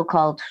to a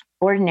so-called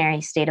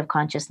ordinary state of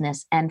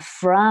consciousness, and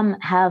from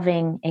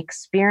having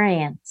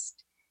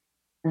experienced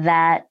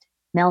that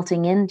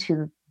melting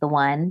into the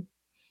one,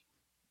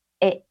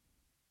 it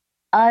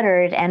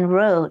uttered and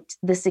wrote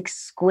this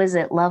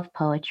exquisite love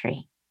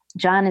poetry.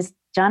 John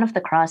of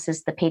the Cross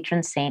is the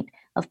patron saint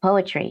of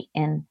poetry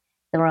in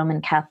the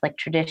Roman Catholic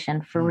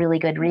tradition for really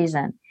good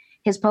reason.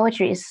 His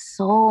poetry is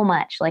so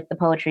much like the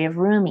poetry of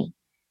Rumi,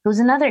 who's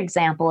another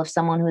example of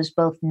someone who's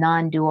both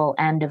non-dual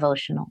and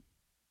devotional.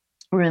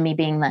 Rumi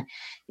being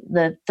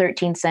the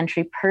 13th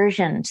century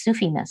Persian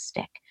Sufi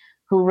mystic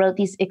who wrote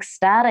these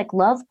ecstatic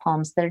love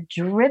poems that are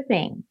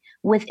dripping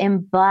with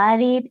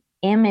embodied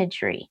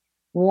imagery,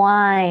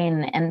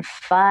 wine and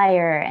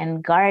fire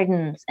and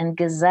gardens and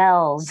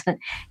gazelles.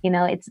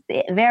 It's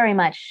very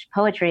much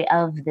poetry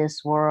of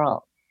this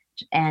world.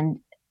 And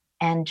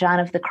John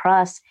of the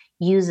Cross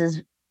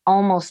uses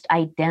almost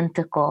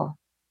identical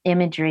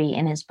imagery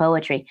in his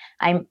poetry.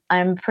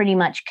 I'm pretty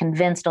much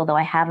convinced, although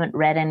I haven't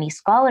read any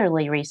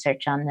scholarly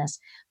research on this,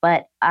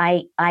 but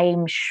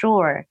I'm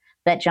sure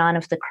that John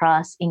of the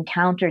Cross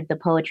encountered the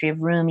poetry of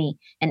Rumi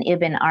and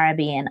Ibn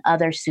Arabi and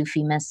other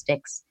Sufi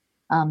mystics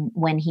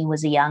when he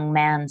was a young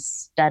man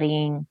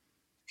studying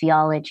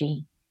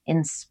theology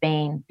in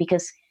Spain.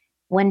 Because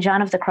when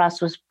John of the Cross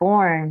was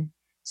born,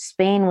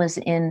 Spain was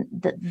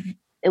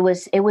it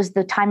was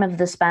the time of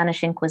the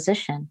Spanish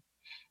Inquisition.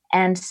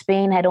 And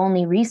Spain had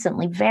only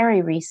recently,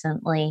 very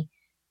recently,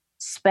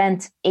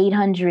 spent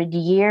 800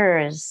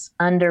 years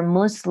under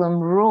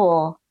Muslim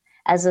rule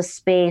as a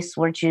space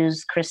where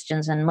Jews,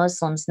 Christians, and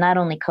Muslims not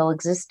only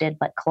coexisted,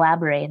 but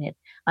collaborated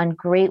on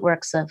great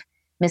works of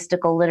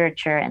mystical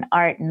literature and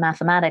art and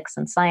mathematics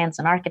and science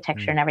and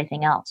architecture and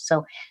everything else.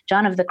 So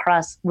John of the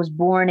Cross was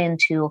born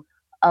into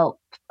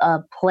a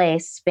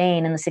place,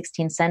 Spain, in the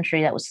 16th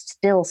century that was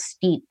still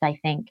steeped, I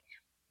think,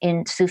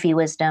 in Sufi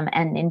wisdom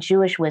and in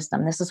Jewish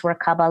wisdom. This is where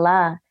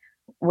Kabbalah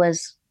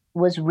was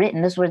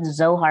written. This is where the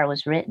Zohar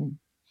was written.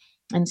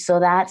 And so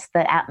that's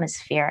the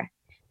atmosphere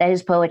that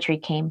his poetry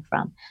came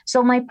from.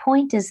 So my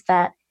point is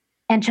that,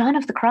 and John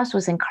of the Cross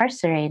was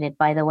incarcerated,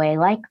 by the way,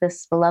 like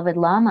this beloved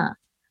Lama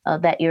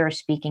that you're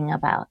speaking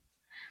about,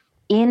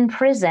 in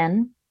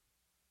prison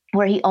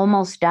where he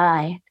almost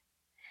died.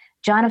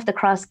 John of the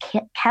Cross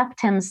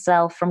kept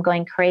himself from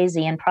going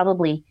crazy and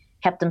probably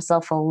kept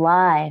himself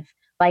alive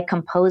by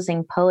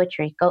composing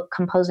poetry,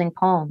 composing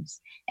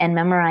poems and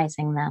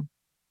memorizing them.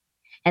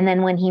 And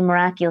then when he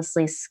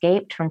miraculously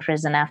escaped from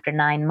prison after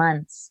 9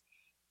 months,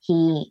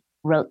 he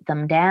wrote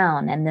them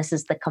down. And this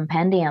is the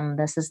compendium.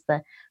 This is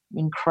the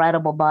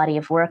incredible body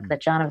of work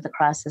that John of the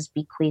Cross has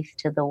bequeathed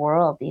to the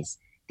world, these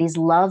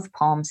love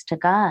poems to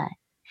God.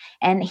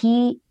 And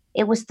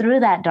it was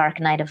through that dark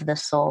night of the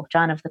soul.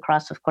 John of the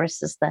Cross, of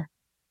course, is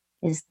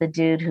the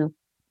dude who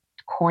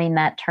coined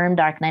that term,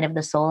 dark night of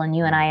the soul. And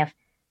you and I have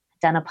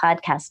done a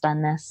podcast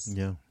on this.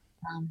 Yeah.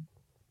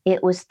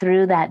 It was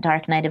through that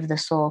dark night of the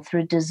soul,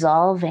 through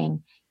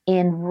dissolving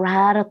in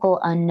radical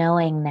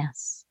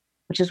unknowingness,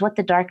 which is what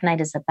the dark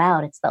night is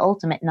about. It's the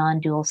ultimate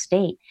non-dual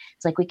state.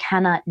 It's like we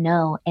cannot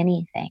know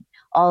anything.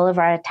 All of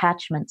our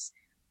attachments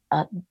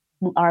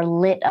are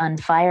lit on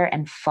fire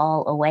and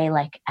fall away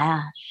like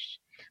ash.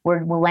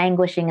 We're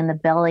languishing in the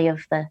belly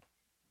of the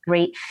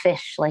great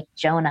fish like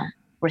Jonah.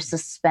 We're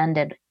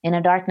suspended. In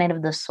a dark night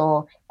of the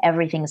soul,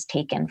 everything is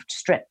taken,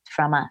 stripped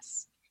from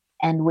us.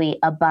 And we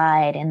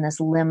abide in this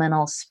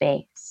liminal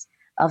space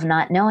of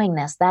not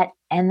knowingness. That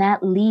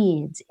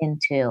leads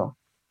into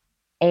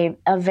a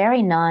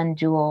very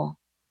non-dual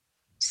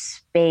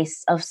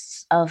space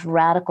of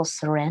radical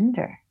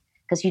surrender,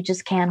 because you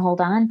just can't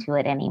hold on to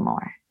it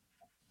anymore.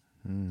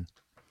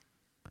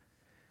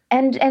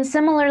 And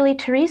similarly,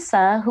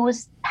 Teresa, who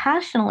was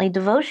passionately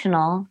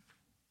devotional,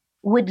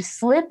 would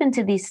slip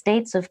into these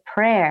states of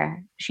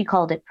prayer. She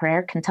called it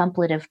prayer,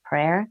 contemplative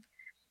prayer,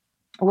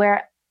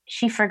 where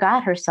she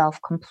forgot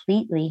herself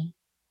completely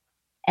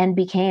and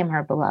became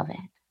her beloved.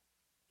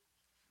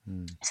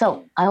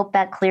 So I hope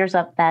that clears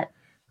up that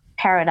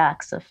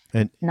paradox of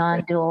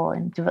non-dual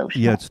and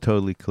devotional. Yeah, it's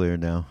totally clear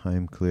now. I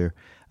am clear.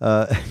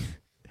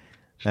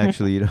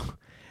 Actually,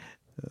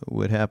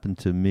 what happened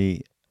to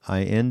me,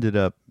 I ended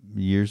up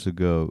years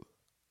ago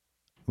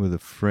with a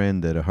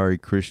friend at a Hare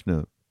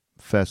Krishna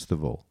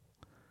festival.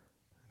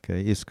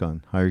 Okay,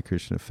 ISKCON, Hare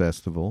Krishna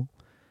festival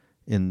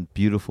in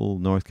beautiful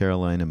North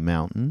Carolina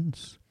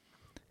mountains.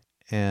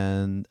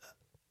 And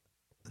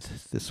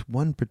this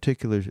one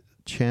particular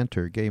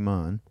chanter came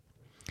on.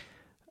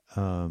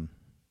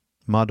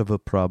 Madhava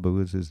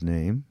Prabhu is his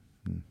name.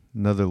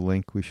 Another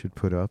link we should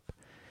put up.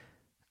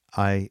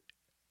 I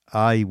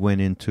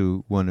went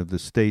into one of the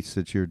states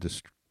that you're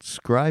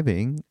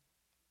describing,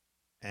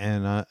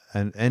 and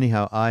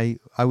anyhow, I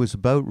was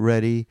about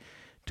ready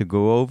to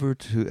go over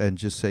to and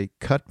just say,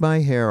 cut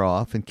my hair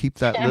off and keep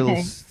that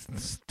little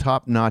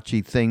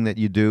top-notchy thing that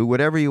you do.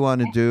 Whatever you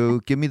want to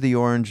do, give me the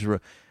orange.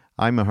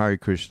 I'm a Hare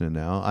Krishna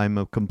now. I'm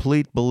a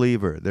complete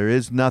believer. There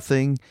is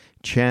nothing.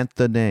 Chant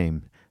the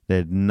name.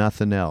 There's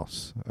nothing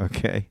else.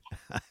 Okay?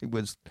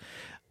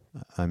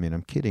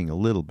 I'm kidding a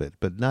little bit,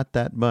 but not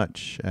that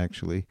much,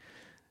 actually,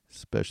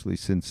 especially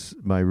since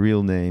my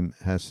real name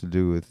has to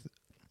do with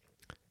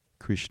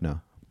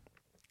Krishna.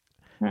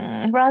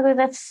 Raghu,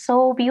 that's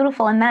so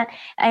beautiful. And that,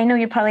 I know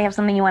you probably have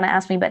something you want to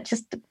ask me, but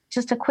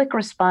just a quick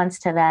response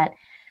to that.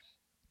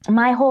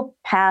 My whole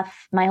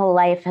path, my whole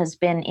life has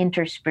been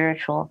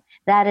interspiritual.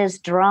 That is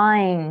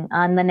drawing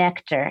on the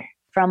nectar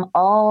from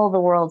all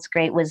the world's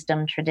great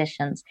wisdom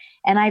traditions.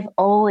 And I've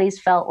always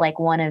felt like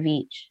one of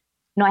each.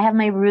 I have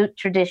my root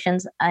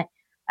traditions. I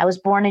was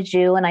born a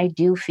Jew, and I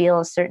do feel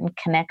a certain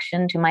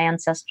connection to my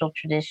ancestral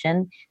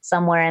tradition.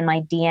 Somewhere in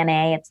my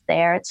DNA, it's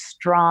there. It's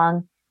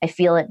strong. I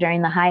feel it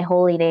during the high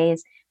holy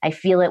days. I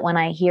feel it when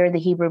I hear the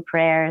Hebrew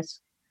prayers.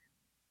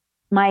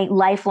 My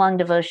lifelong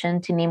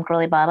devotion to Neem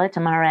Karoli Baba, to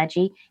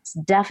Maharaji, is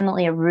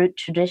definitely a root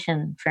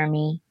tradition for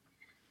me.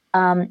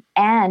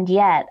 And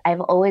yet,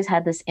 I've always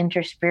had this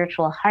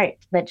interspiritual heart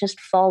that just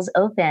falls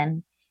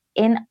open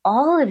in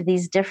all of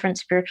these different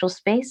spiritual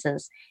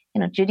spaces.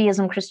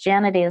 Judaism,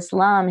 Christianity,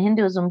 Islam,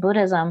 Hinduism,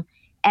 Buddhism,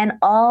 and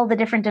all the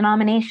different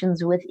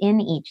denominations within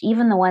each,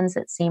 even the ones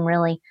that seem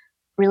really,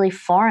 really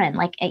foreign,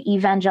 like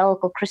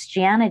evangelical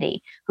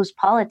Christianity, whose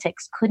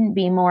politics couldn't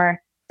be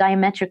more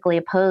diametrically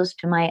opposed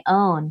to my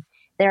own.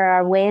 There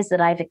are ways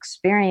that I've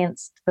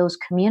experienced those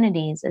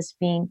communities as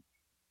being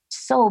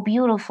so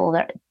beautiful,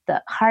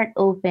 the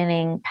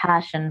heart-opening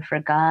passion for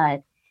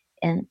God,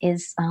 and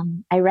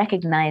I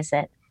recognize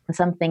it, and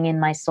something in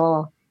my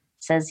soul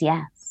says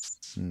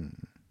yes.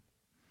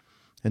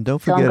 And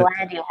don't So I'm forget,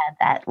 glad you had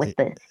that with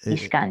the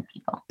ISKCON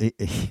people.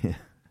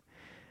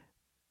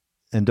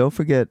 and don't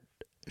forget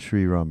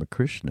Sri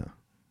Ramakrishna,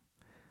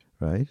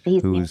 right?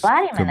 He's the Who's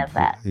embodiment of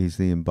that. he's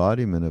the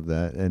embodiment of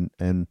that.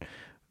 And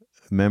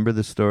remember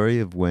the story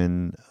of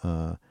when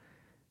a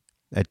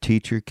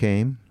teacher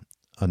came,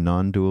 a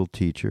non-dual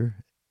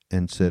teacher,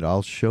 and said,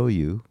 "I'll show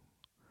you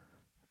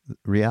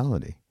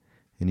reality."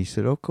 And he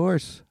said, "Of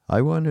course,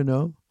 I want to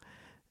know."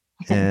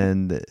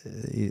 And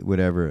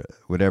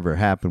whatever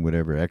happened,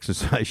 whatever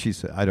exercise she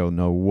said, I don't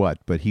know what,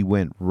 but he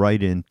went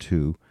right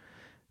into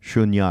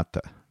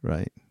shunyata,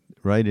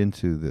 right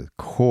into the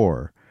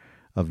core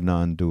of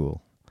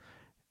non-dual,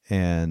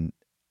 and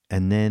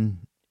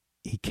then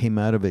he came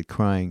out of it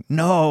crying,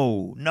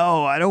 "No,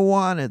 no, I don't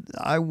want it.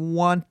 I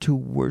want to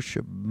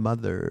worship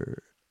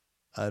Mother.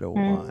 I don't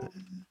want it."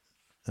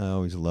 I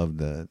always loved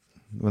that.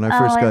 When I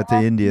first got to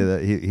India,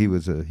 that he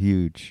was a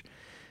huge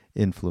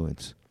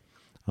influence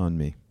on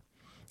me,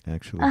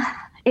 actually.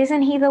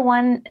 Isn't he the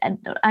one?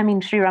 I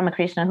mean, Sri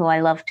Ramakrishna, who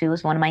I love too,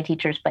 is one of my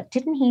teachers. But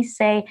didn't he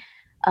say,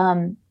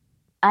 "I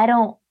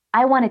don't.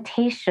 I want to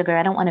taste sugar.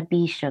 I don't want to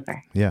be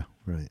sugar." Yeah,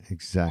 right.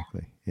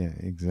 Exactly. Yeah,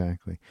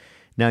 exactly.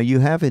 Now you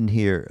have in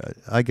here.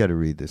 I got to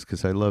read this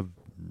because I love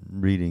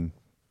reading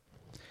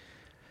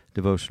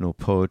devotional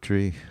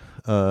poetry.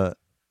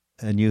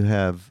 And you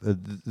have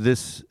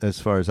this, as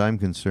far as I'm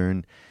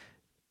concerned,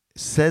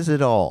 says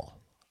it all.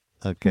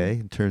 Okay,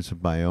 in terms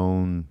of my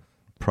own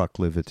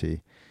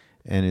proclivity.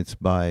 And it's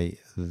by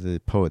the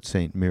poet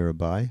Saint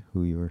Mirabai,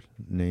 who you were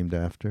named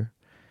after.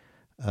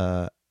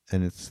 And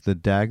it's the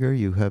dagger.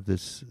 You have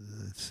this,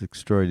 it's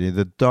extraordinary.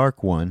 The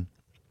dark one,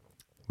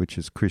 which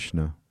is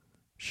Krishna,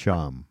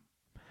 Sham,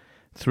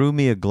 threw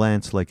me a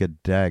glance like a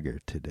dagger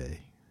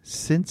today.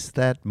 Since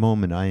that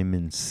moment, I am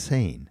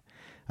insane.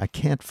 I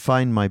can't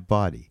find my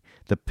body.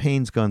 The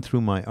pain's gone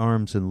through my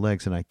arms and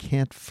legs, and I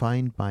can't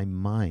find my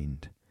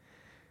mind.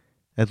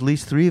 At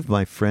least 3 of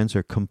my friends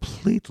are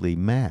completely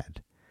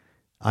mad.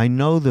 I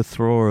know the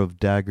thrower of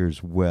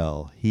daggers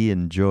well. He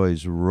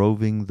enjoys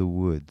roving the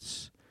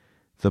woods.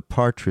 The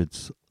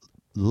partridge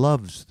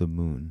loves the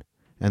moon,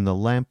 and the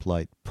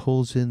lamplight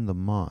pulls in the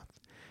moth.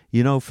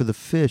 You know, for the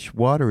fish,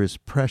 water is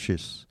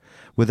precious.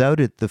 Without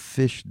it, the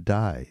fish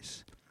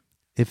dies.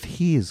 If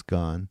he is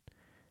gone,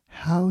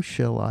 how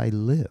shall I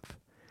live?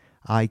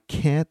 I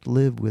can't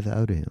live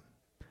without him.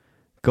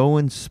 Go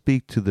and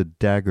speak to the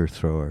dagger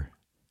thrower.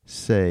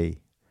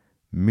 Say,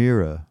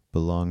 Mira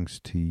belongs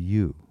to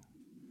you.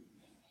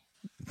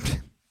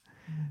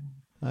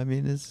 I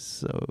mean, it's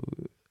so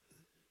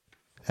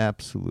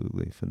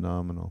absolutely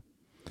phenomenal.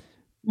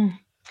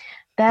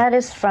 That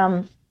is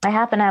from, I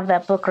happen to have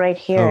that book right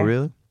here. Oh,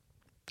 really?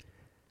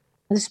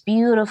 This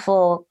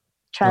beautiful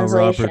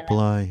translation. Robert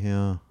Bly,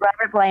 yeah.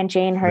 Robert Bly and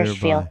Jane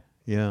Hirschfield.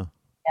 Yeah.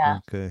 Yeah.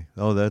 Okay.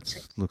 Oh, that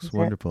looks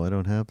wonderful. I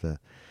don't have that.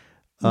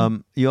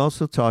 You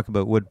also talk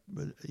about what,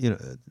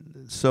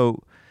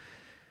 so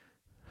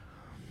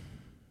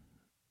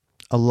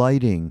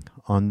alighting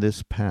on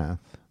this path,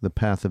 the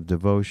path of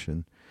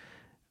devotion,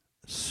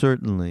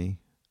 certainly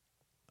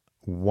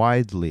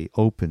widely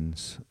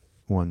opens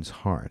one's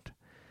heart.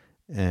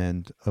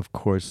 And of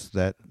course,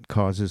 that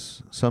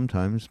causes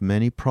sometimes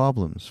many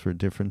problems for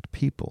different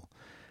people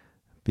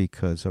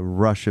because a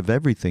rush of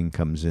everything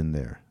comes in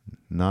there,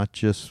 not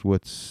just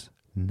what's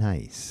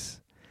nice.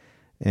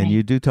 And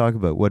you do talk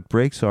about what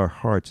breaks our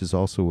hearts is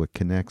also what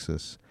connects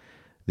us.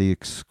 The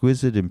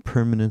exquisite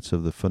impermanence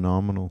of the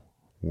phenomenal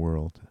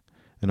world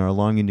and our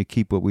longing to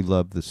keep what we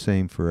love the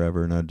same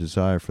forever and our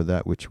desire for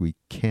that which we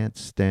can't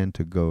stand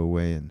to go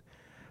away and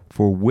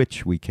for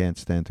which we can't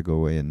stand to go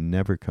away and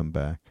never come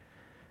back.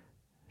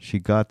 She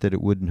got that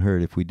it wouldn't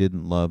hurt if we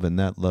didn't love, and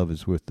that love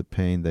is worth the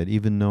pain, that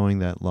even knowing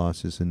that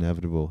loss is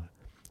inevitable,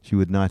 she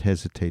would not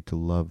hesitate to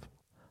love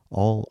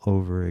all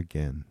over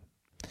again.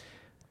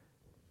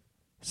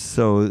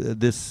 So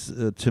this,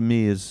 to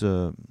me, is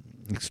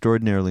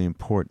extraordinarily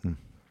important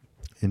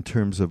in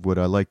terms of what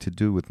I like to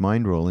do with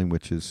mind rolling,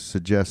 which is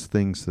suggest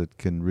things that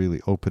can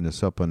really open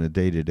us up on a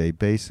day-to-day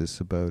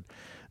basis about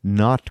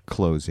not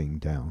closing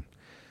down.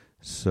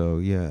 So,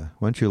 yeah,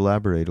 why don't you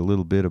elaborate a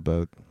little bit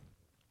about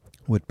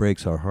what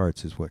breaks our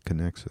hearts is what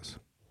connects us.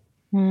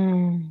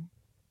 And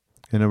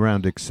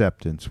around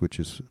acceptance, which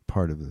is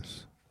part of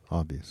this,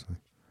 obviously.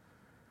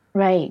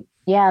 Right.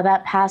 Yeah,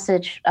 that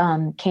passage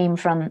came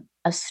from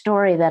a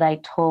story that I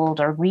told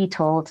or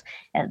retold.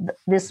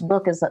 This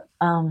book is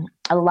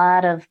a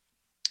lot of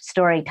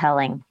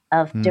storytelling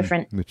of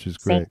different which is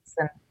saints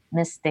great. and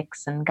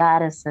mystics and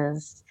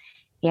goddesses.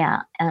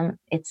 Yeah, and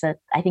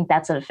I think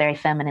that's a very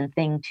feminine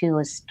thing too,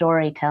 is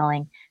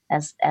storytelling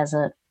as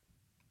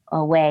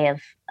a way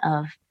of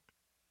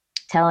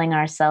telling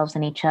ourselves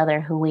and each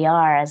other who we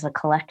are as a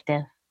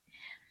collective.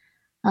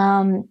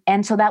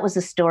 And so that was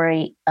the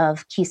story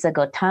of Kisa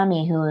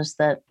Gotami, who is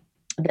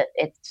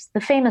it's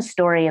the famous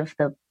story of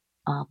the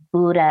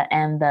Buddha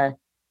and the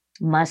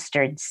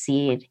mustard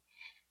seed,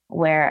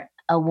 where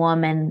a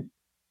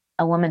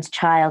woman's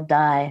child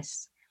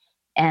dies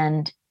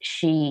and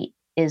she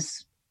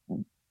is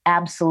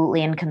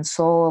absolutely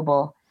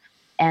inconsolable.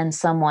 and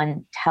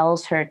someone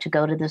tells her to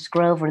go to this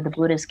grove where the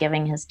Buddha is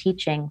giving his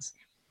teachings,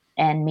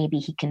 and maybe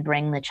he can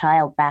bring the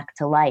child back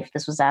to life.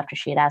 This was after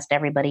she had asked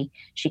everybody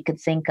she could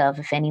think of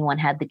if anyone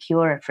had the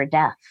cure for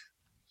death.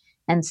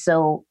 And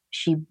so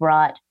she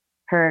brought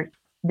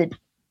the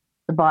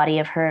body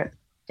of her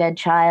dead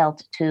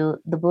child to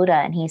the Buddha,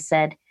 and he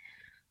said,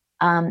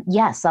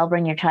 yes, I'll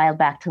bring your child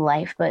back to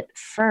life. But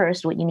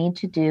first, what you need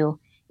to do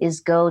is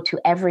go to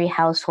every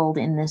household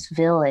in this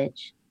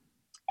village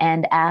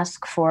and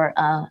ask for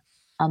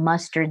a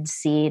mustard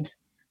seed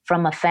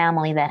from a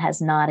family that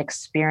has not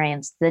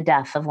experienced the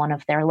death of one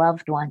of their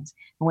loved ones.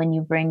 And when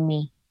you bring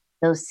me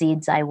those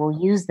seeds, I will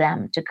use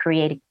them to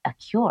create a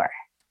cure.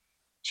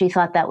 She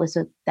thought that was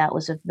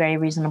a very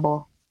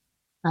reasonable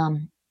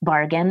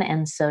bargain,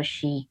 and so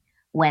she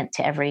went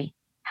to every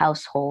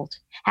household.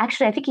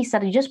 Actually, I think he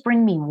said, just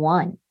bring me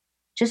one.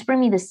 Just bring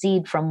me the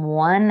seed from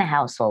one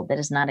household that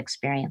has not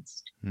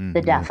experienced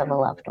the death of a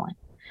loved one.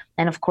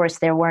 And of course,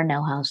 there were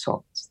no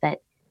households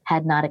that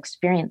had not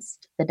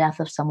experienced the death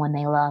of someone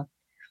they loved.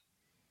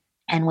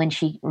 And when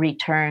she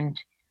returned,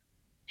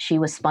 she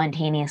was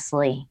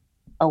spontaneously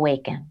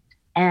awakened.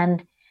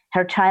 And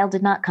her child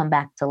did not come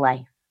back to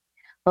life.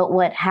 But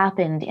what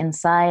happened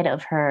inside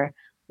of her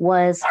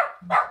was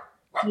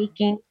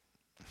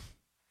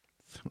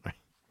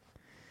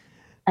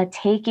a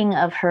taking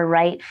of her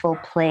rightful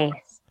place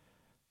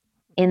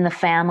in the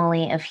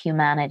family of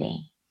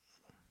humanity,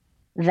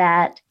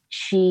 that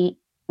she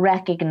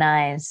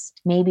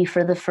recognized, maybe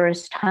for the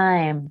first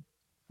time,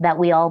 that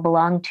we all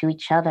belong to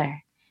each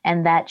other,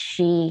 and that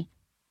she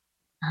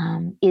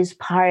is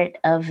part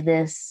of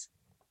this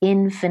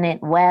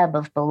infinite web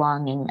of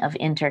belonging, of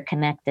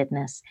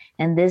interconnectedness.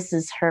 And this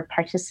is her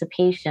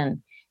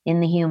participation in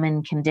the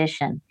human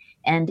condition.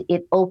 And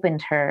it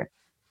opened her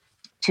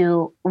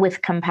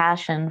with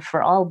compassion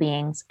for all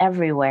beings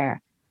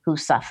everywhere who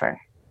suffer.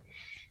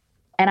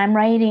 And I'm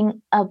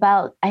writing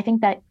about, I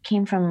think that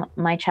came from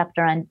my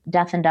chapter on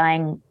death and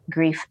dying,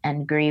 grief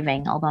and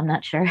grieving, although I'm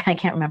not sure, I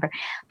can't remember.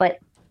 But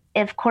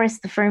of course,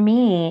 for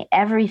me,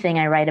 everything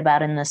I write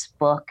about in this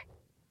book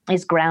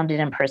is grounded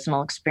in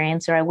personal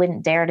experience, or I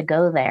wouldn't dare to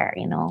go there,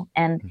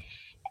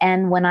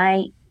 And when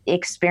I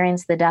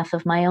experienced the death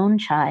of my own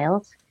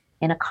child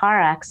in a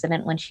car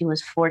accident when she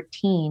was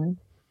 14,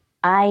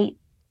 I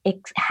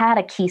had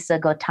a Kisa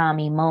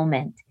Gotami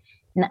moment.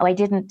 No, I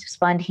didn't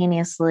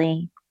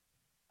spontaneously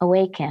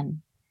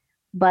awaken,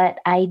 but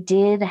I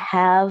did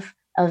have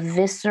a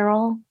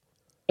visceral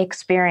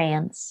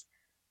experience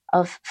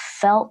of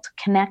felt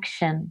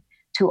connection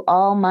to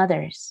all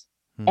mothers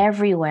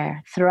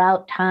everywhere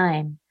throughout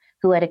time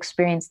who had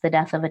experienced the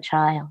death of a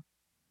child.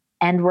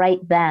 And right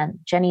then,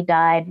 Jenny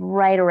died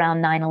right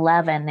around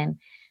 9/11, and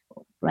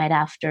right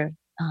after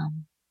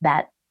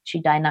that, she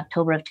died in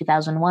October of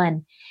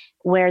 2001,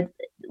 where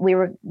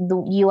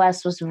the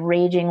U.S. was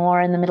raging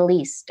war in the Middle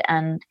East,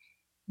 and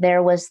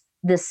there was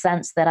this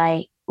sense that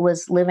I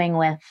was living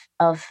with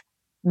of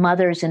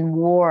mothers in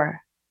war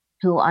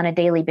who on a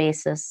daily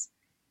basis,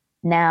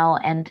 now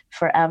and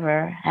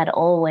forever, had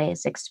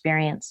always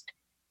experienced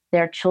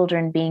their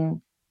children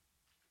being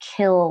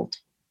killed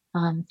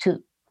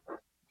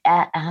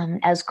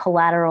as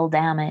collateral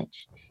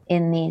damage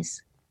in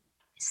these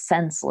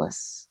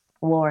senseless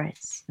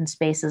wars and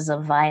spaces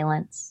of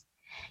violence.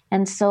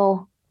 And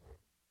so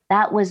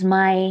that was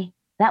my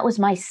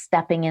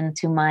stepping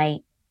into my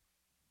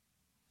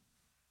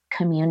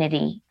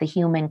community, the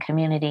human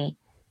community,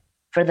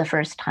 for the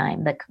first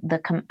time.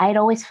 I'd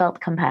always felt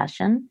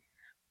compassion,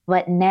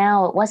 but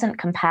now it wasn't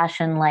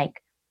compassion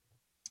like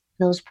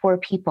those poor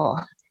people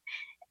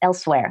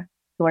elsewhere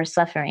who are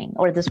suffering,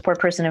 or this poor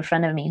person in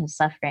front of me who's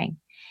suffering.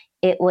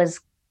 It was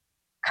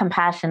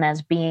compassion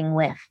as being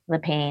with the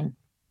pain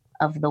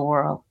of the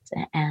world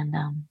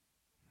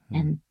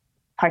and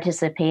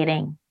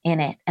participating in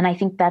it. And I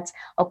think that's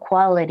a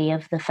quality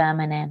of the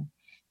feminine,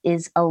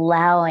 is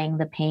allowing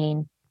the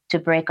pain to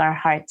break our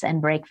hearts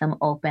and break them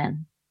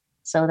open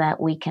so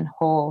that we can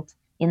hold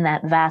in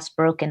that vast,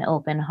 broken,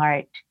 open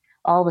heart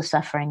all the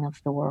suffering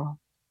of the world.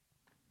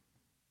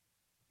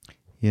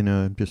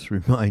 I'm just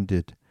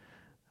reminded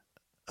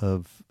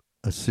of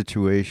a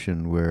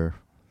situation where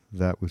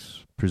that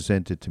was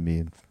presented to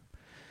me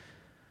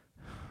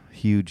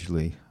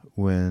hugely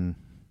when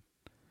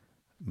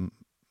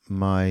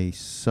my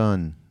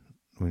son,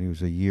 when he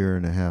was a year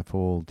and a half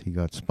old, he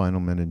got spinal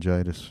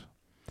meningitis,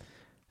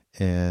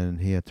 and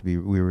we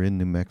were in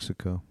New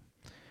Mexico,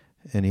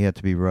 and he had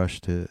to be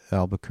rushed to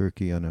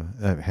Albuquerque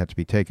had to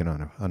be taken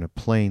on a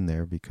plane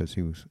there because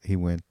he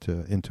went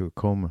into a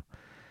coma.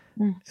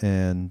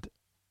 And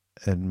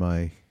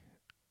my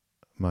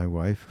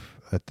wife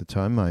at the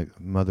time, my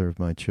mother of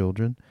my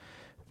children,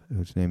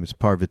 whose name is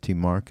Parvati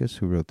Marcus,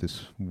 who wrote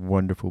this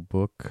wonderful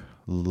book,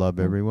 Love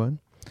Everyone,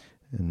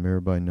 and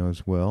Mirabai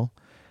knows well.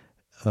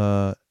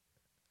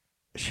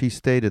 She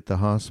stayed at the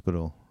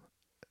hospital.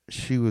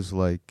 She was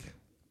like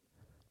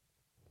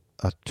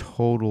a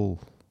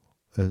total,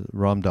 as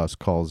Ram Dass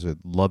calls it,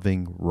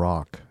 loving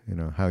rock.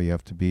 How you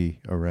have to be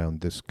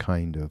around this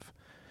kind of,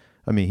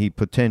 he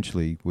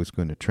potentially was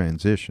going to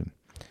transition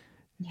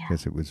Yeah.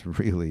 because it was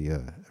really,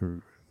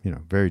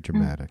 very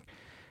dramatic.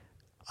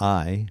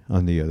 I,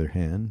 on the other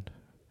hand,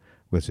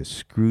 was a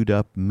screwed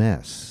up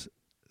mess.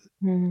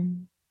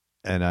 Mm.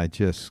 And I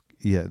just,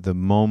 the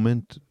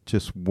moment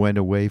just went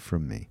away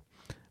from me.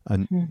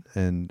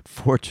 And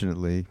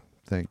fortunately,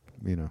 the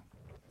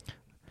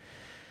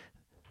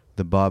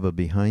Baba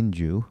behind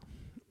you,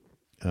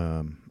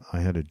 I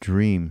had a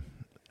dream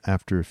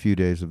after a few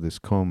days of this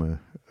coma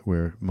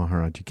where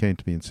Maharaji came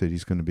to me and said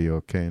he's going to be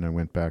okay. And I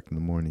went back in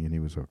the morning and he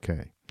was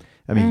okay.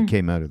 I mean, he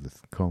came out of the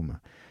coma.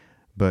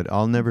 But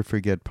I'll never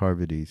forget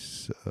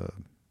Parvati's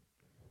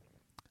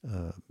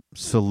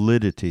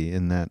solidity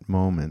in that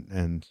moment.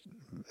 And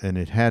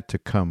it had to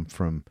come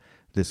from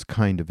this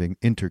kind of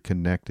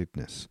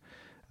interconnectedness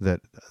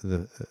that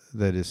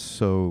is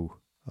so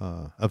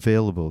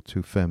available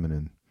to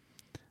feminine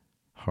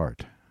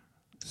heart.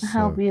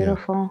 How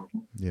beautiful.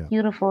 Yeah.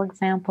 Beautiful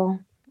example.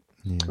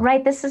 Yeah.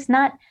 Right. This is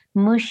not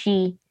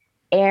mushy,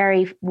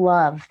 airy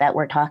love that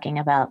we're talking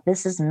about.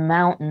 This is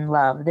mountain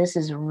love. This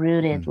is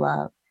rooted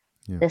love.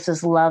 Yeah. This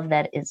is love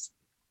that is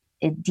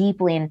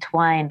deeply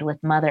entwined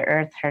with Mother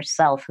Earth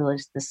herself, who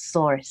is the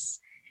source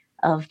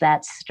of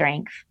that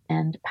strength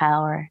and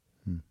power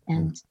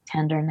and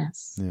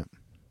tenderness. Yeah.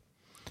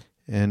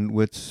 And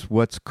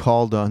what's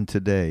called on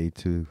today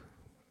to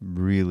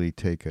really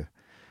take a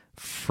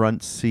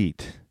front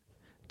seat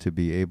to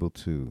be able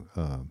to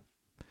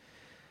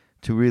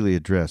really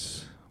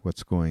address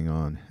what's going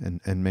on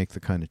and make the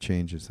kind of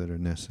changes that are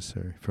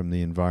necessary from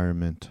the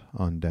environment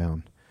on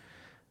down.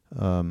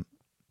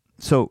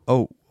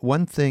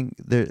 One thing,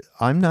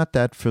 I'm not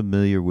that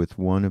familiar with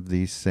one of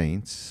these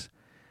saints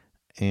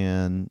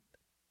and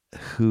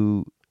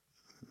who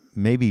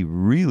maybe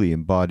really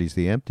embodies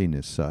the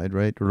emptiness side,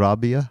 right?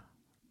 Rabia?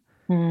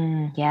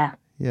 Yeah.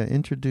 Yeah,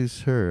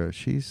 introduce her.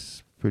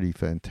 She's pretty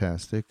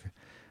fantastic.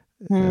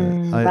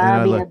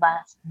 Rabia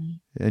Basmi.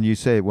 And you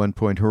say at one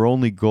point her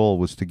only goal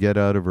was to get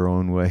out of her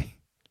own way.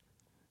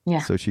 Yeah.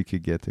 So she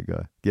could get to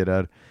God. Get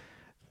out.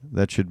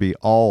 That should be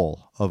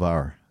all of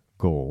our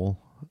goal.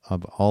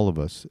 Of all of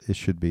us, it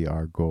should be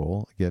our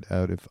goal. Get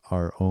out of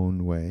our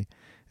own way.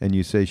 And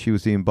you say she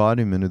was the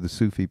embodiment of the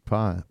Sufi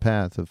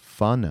path of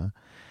Fana,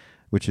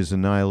 which is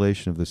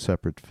annihilation of the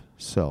separate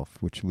self,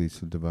 which leads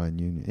to divine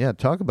union. Yeah,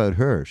 talk about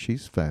her.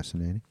 She's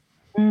fascinating.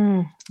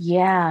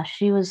 Yeah,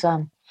 she was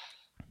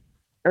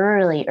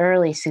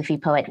early Sufi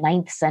poet,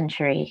 9th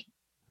century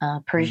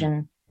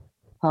Persian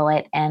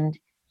poet, and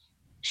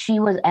she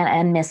was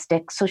and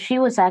mystic. So she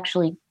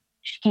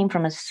came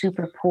from a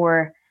super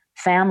poor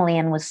family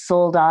and was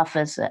sold off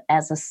as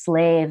a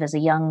slave as a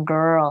young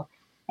girl,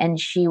 and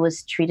she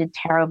was treated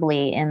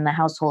terribly in the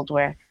household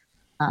where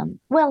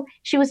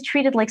she was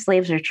treated like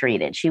slaves are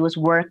treated. She was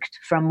worked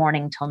from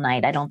morning till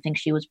night. I don't think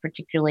she was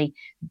particularly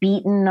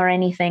beaten or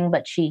anything,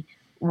 but she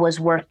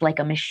was worked like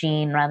a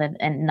machine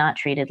and not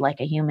treated like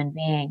a human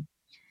being.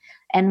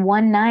 And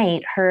one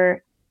night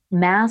her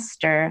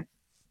master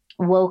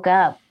woke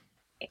up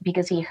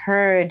because he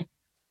heard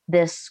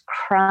this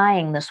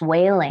crying, this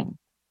wailing,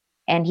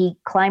 and he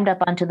climbed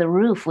up onto the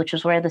roof, which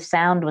was where the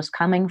sound was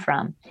coming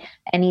from.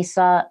 And he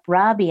saw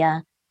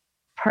Rabia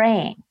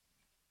praying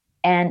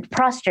and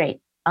prostrate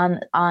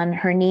on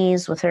her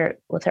knees with her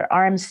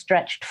arms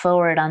stretched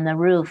forward on the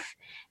roof.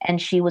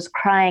 And she was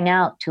crying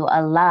out to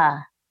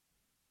Allah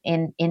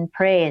in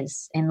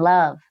praise, in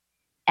love.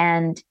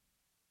 And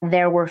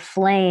there were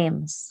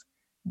flames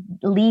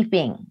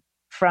leaping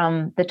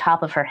from the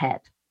top of her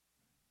head.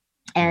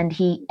 And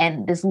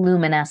this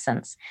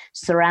luminescence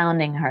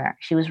surrounding her.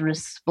 She was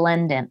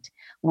resplendent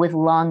with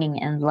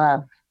longing and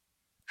love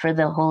for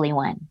the Holy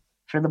One,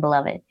 for the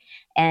Beloved.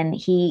 And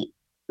he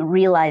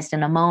realized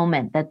in a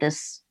moment that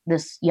this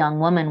young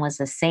woman was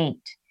a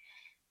saint.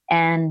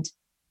 And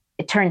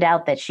it turned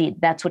out that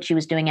that's what she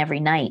was doing every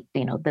night.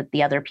 That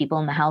the other people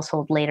in the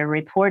household later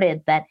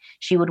reported that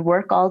she would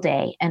work all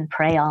day and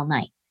pray all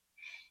night.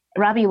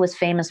 Rabia was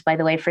famous, by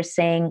the way, for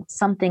saying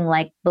something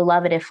like,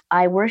 "Beloved, if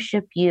I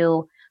worship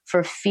you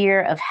for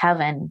fear of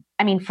heaven,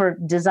 for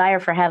desire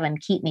for heaven,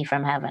 keep me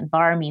from heaven,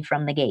 bar me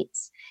from the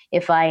gates.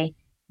 If I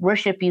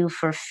worship you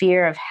for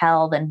fear of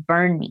hell, then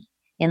burn me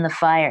in the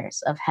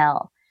fires of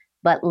hell.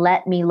 But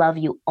let me love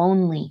you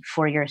only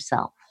for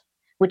yourself,"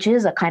 which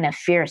is a kind of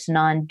fierce,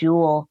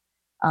 non-dual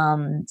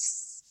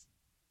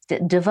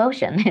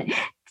devotion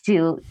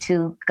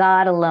to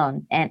God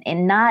alone,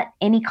 and not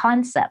any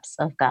concepts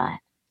of God,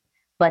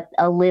 but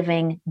a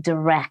living,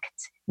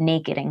 direct,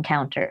 naked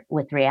encounter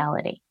with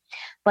reality.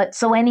 But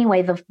so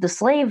anyway, the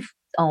slave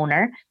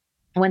owner,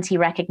 once he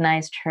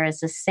recognized her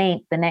as a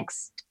saint, the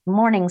next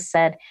morning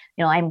said,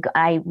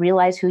 I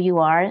realize who you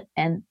are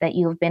and that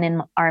you have been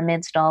in our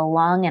midst all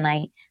along, and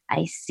I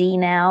see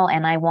now,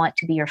 and I want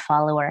to be your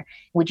follower.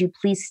 Would you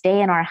please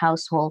stay in our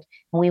household,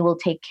 and we will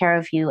take care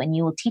of you, and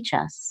you will teach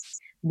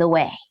us the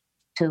way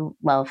to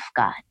love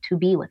God, to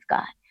be with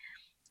God.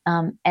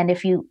 And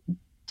if you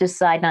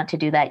decide not to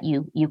do that,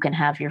 you can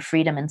have your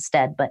freedom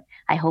instead. But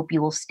I hope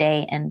you will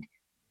stay and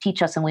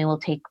teach us, and we will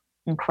take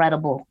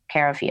incredible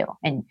care of you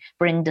and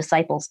bring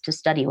disciples to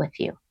study with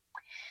you.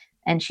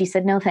 And she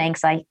said, no,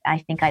 thanks. I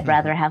think I'd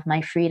rather have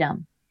my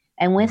freedom.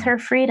 And with her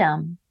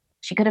freedom,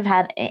 she could have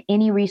had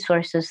any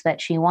resources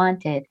that she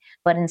wanted,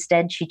 but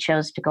instead she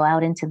chose to go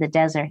out into the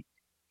desert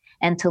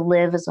and to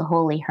live as a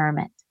holy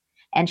hermit.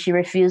 And she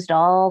refused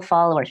all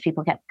followers.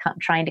 People kept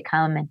trying to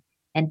come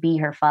and be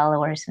her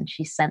followers, and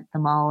she sent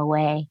them all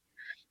away.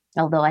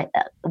 Although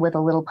with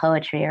a little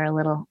poetry or a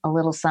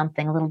little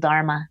something, a little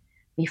dharma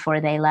before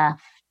they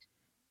left.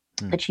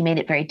 But she made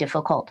it very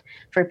difficult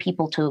for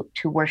people to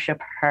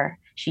worship her.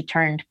 She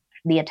turned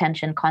the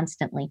attention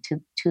constantly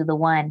to the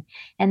one.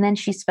 And then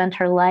she spent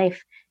her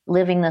life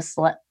living this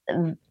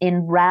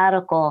in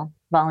radical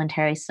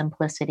voluntary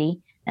simplicity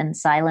and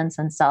silence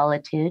and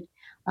solitude,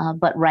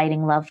 but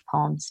writing love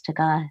poems to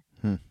God.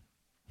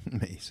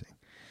 Amazing.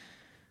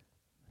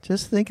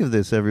 Just think of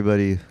this,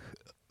 everybody.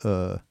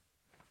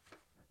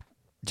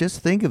 Just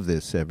think of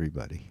this,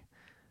 everybody.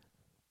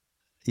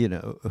 You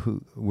know,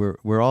 who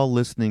we're all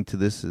listening to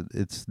this.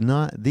 It's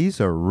not; these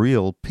are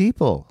real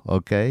people.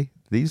 Okay,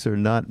 these are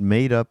not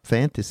made up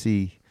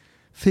fantasy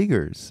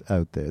figures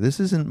out there. This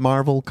isn't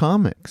Marvel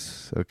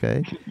Comics.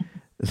 Okay,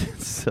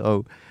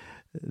 so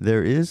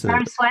there is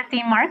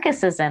Saraswati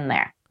Marcus is in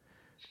there.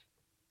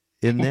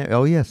 In there,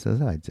 oh yes,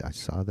 I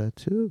saw that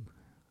too.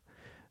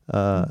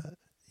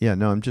 Yeah,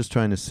 no, I'm just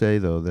trying to say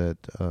though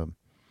that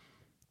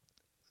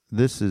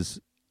this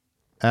is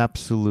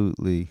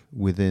absolutely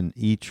within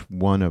each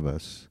one of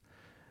us.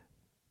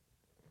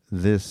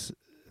 This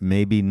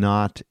maybe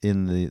not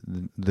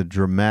in the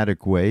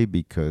dramatic way,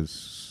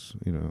 because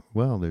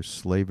well, there's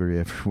slavery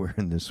everywhere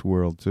in this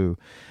world too,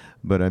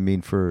 but I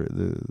mean for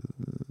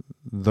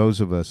those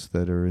of us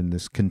that are in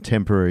this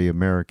contemporary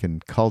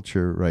American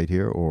culture right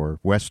here, or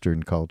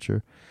Western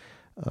culture,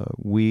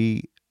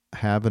 we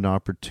have an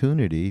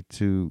opportunity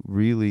to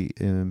really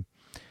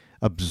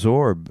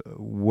absorb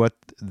what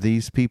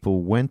these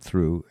people went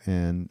through,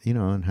 and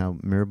and how,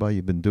 Mirabai,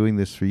 you've been doing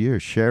this for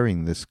years,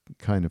 sharing this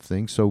kind of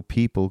thing, so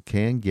people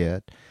can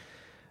get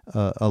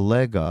a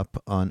leg up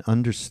on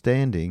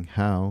understanding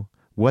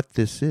what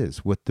this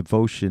is, what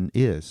devotion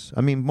is.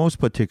 I mean, most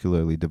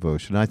particularly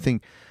devotion. I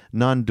think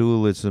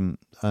non-dualism,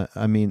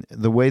 I mean,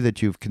 the way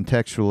that you've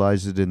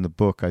contextualized it in the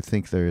book, I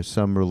think there is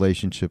some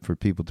relationship for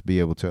people to be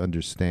able to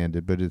understand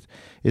it, but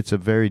it's a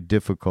very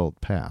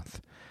difficult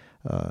path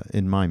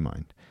in my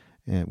mind.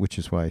 Which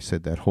is why I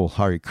said that whole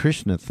Hare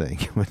Krishna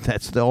thing.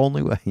 That's the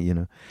only way,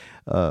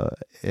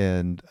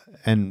 and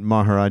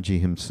Maharaji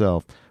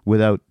himself,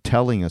 without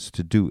telling us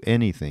to do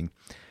anything,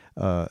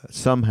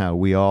 somehow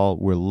we all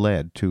were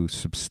led to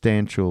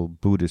substantial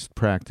Buddhist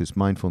practice,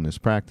 mindfulness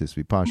practice,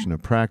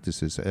 vipassana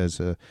practices as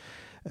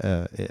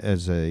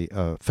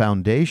a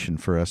foundation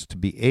for us to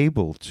be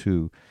able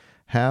to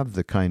have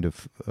the kind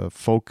of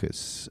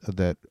focus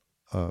that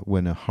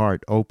when a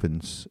heart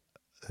opens,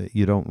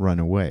 you don't run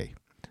away.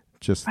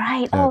 Just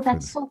right. Oh,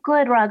 that's so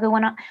good, Raghu.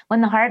 When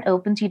the heart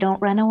opens, you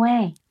don't run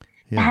away.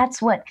 Yeah. That's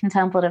what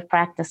contemplative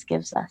practice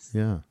gives us.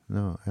 Yeah,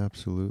 no,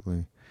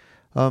 absolutely.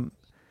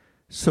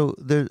 So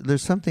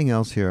there's something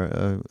else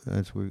here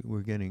as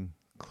we're getting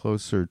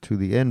closer to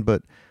the end,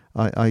 but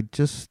I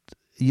just,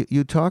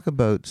 you talk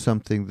about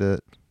something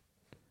that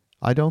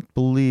I don't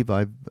believe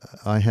I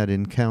had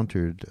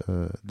encountered,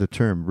 the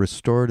term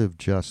restorative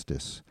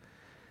justice.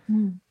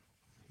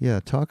 Yeah,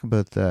 talk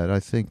about that. I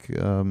think,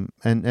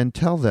 and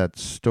tell that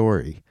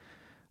story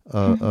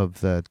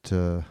of that,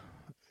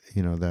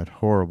 that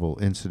horrible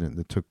incident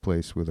that took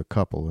place with a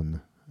couple and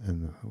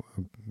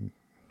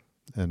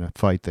a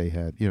fight they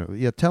had.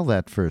 Tell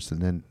that first,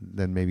 and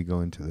then maybe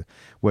go into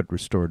what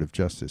restorative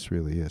justice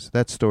really is.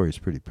 That story is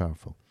pretty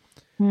powerful.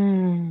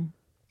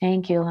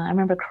 Thank you. I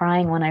remember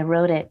crying when I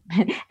wrote it.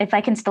 If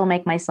I can still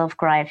make myself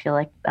cry, I feel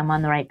like I'm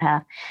on the right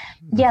path.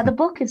 Yeah, the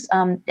book is,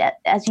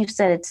 as you've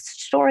said, it's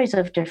stories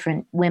of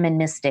different women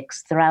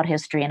mystics throughout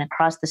history and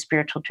across the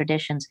spiritual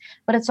traditions,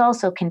 but it's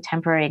also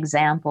contemporary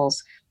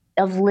examples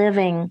of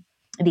living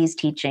these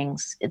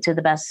teachings to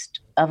the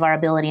best of our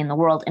ability in the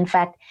world. In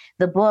fact,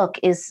 the book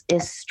is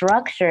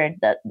structured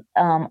that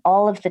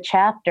all of the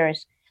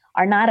chapters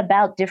are not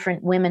about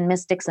different women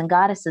mystics and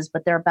goddesses,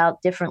 but they're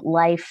about different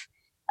life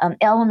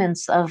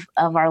elements of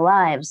our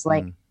lives,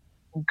 like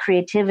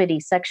creativity,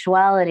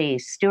 sexuality,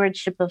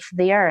 stewardship of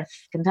the earth,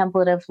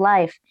 contemplative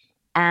life,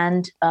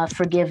 and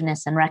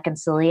forgiveness and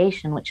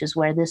reconciliation, which is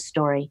where this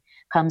story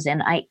comes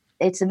in.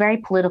 It's a very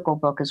political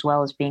book as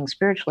well as being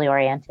spiritually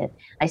oriented.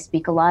 I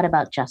speak a lot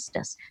about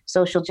justice,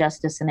 social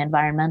justice and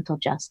environmental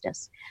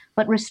justice.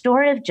 But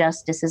restorative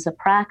justice is a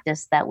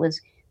practice that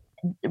was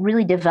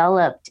really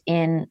developed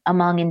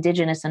among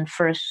Indigenous and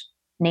First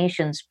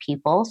Nations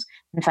peoples.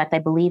 In fact, I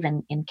believe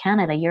in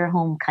Canada, your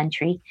home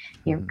country,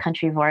 your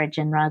country of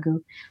origin,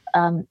 Raghu,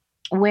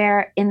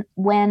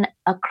 when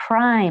a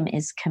crime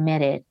is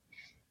committed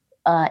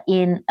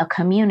in a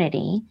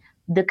community,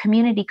 the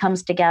community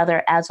comes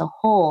together as a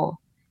whole,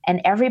 and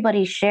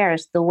everybody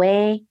shares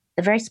the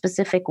very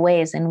specific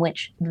ways in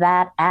which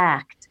that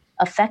act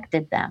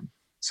affected them.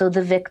 So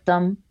the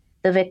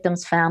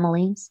victim's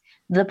families,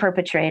 the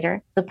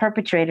perpetrator, the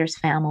perpetrator's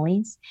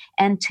families,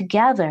 and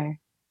together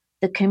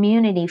the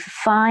community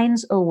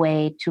finds a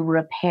way to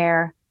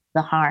repair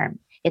the harm.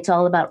 It's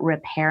all about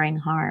repairing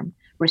harm.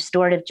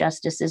 Restorative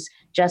justice is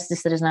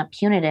justice that is not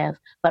punitive,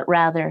 but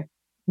rather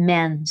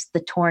mends the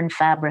torn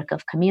fabric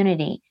of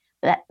community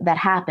that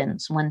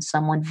happens when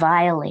someone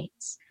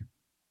violates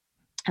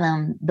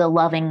the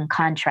loving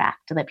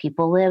contract that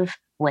people live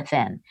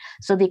within.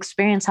 So the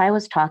experience I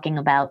was talking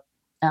about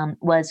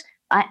was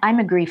I'm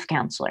a grief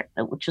counselor,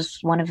 which is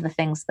one of the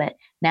things that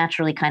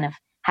naturally kind of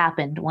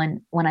happened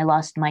when I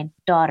lost my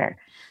daughter.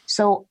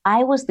 So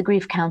I was the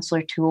grief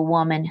counselor to a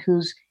woman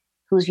whose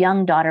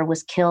young daughter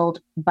was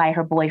killed by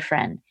her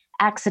boyfriend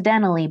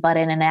accidentally, but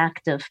in an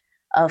act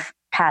of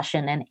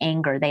passion and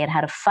anger. They had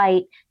had a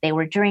fight. They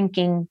were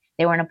drinking.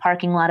 They were in a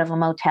parking lot of a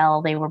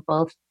motel. They were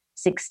both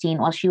 16.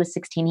 Well, she was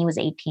 16. He was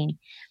 18.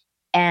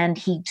 And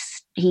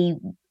he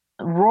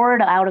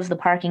roared out of the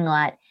parking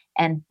lot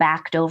and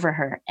backed over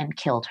her and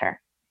killed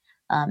her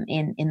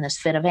in this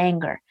fit of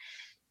anger.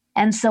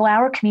 And so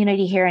our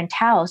community here in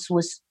Taos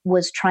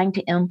was trying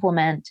to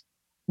implement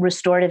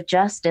restorative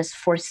justice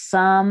for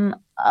some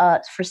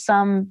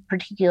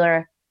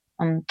particular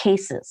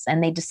cases,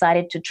 and they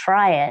decided to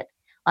try it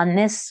in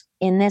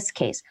this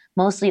case.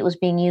 Mostly, it was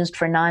being used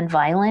for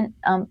nonviolent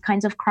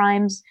kinds of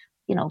crimes,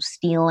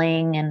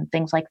 stealing and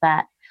things like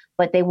that.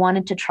 But they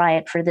wanted to try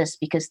it for this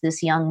because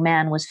this young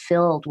man was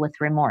filled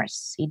with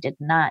remorse. He did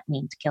not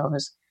mean to kill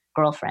his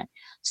girlfriend.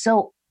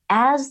 So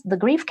as the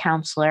grief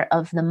counselor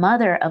of the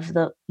mother of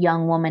the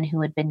young woman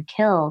who had been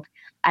killed,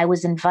 I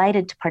was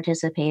invited to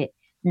participate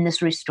in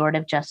this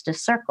restorative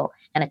justice circle,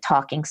 and a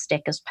talking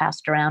stick is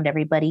passed around.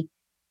 Everybody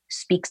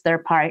speaks their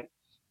part.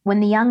 When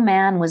the young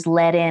man was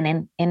led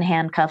in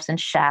handcuffs and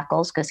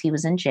shackles because he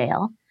was in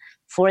jail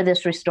for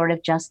this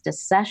restorative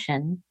justice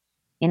session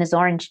in his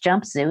orange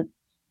jumpsuit,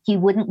 he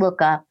wouldn't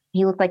look up.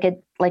 He looked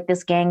like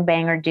this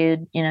gangbanger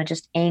dude,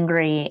 just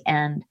angry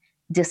and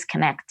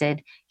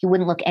disconnected. He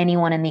wouldn't look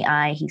anyone in the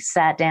eye. He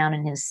sat down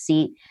in his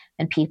seat,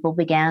 and people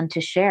began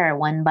to share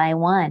one by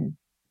one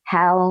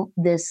how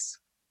this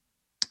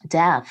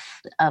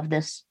death of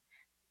this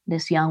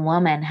young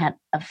woman had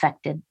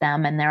affected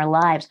them and their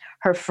lives.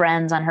 Her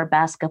friends on her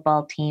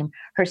basketball team,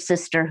 her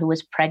sister who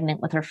was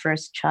pregnant with her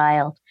first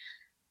child,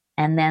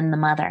 and then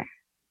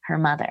her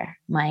mother,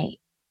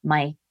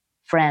 my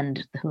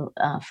friend who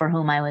for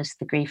whom I was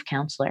the grief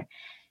counselor,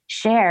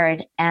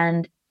 shared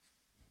and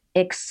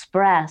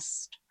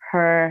expressed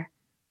her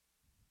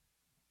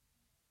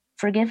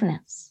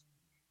forgiveness.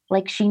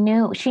 Like she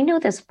knew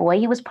this boy.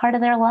 He was part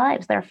of their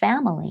lives, their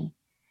family.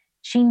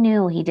 She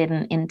knew he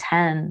didn't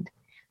intend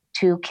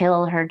to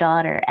kill her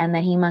daughter, and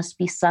that he must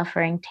be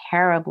suffering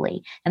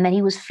terribly, and that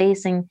he was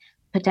facing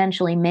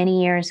potentially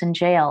many years in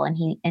jail, and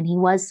he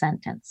was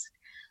sentenced.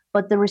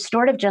 But the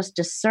restorative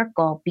justice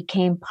circle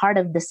became part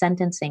of the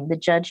sentencing. The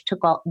judge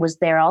was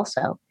there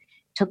also,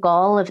 took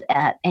all of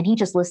that, and he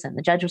just listened.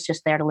 The judge was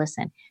just there to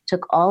listen,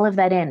 took all of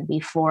that in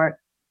before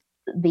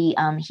the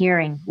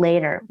hearing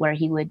later where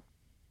he would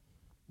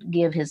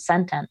give his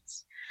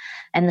sentence.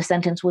 And the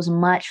sentence was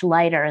much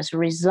lighter as a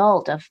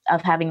result of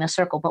having the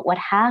circle. But what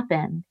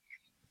happened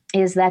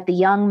is that the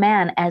young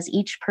man, as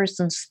each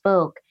person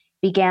spoke,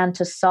 began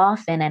to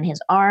soften, and his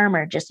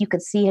armor you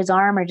could see his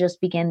armor just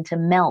begin to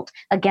melt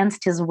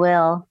against his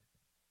will.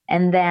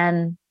 And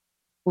then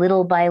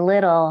little by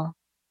little,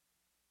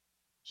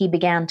 he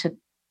began to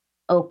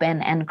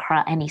open and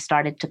cry, and he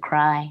started to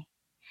cry.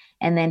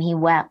 And then he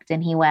wept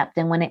and he wept.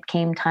 And when it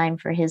came time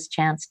for his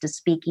chance to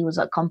speak, he was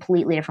a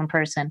completely different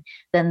person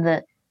than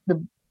the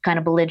kind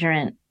of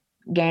belligerent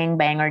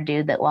gangbanger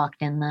dude that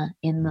walked in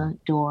the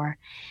door.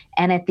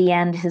 And at the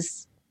end,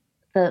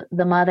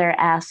 the mother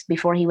asked,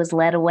 before he was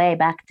led away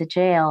back to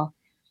jail,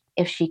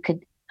 if she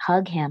could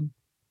hug him.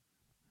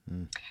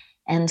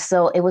 And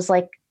so it was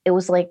like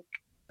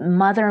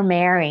Mother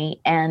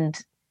Mary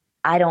and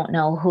I don't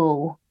know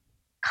who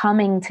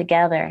coming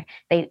together.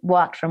 They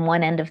walked from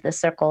one end of the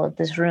circle of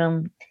this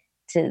room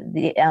to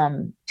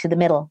the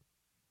middle,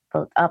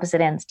 both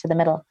opposite ends to the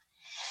middle.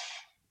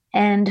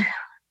 And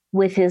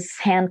with his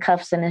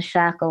handcuffs and his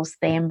shackles,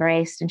 they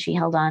embraced, and she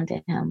held on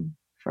to him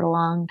for a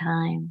long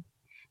time.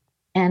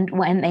 And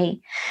when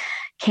they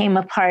came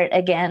apart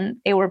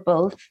again, they were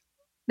both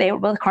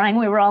crying.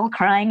 We were all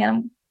crying, and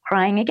I'm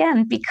crying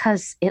again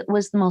because it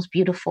was the most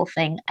beautiful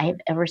thing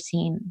I've ever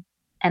seen.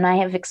 And I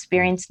have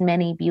experienced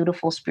many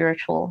beautiful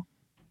spiritual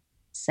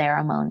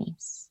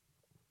ceremonies.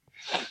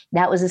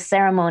 That was a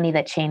ceremony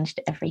that changed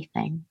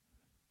everything.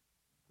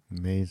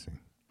 Amazing.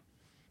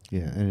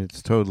 Yeah, and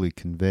it's totally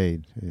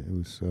conveyed. It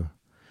was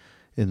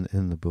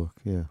in the book,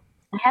 yeah.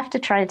 I have to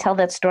try to tell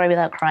that story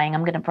without crying.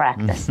 I'm going to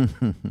practice.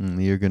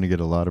 You're going to get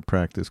a lot of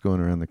practice going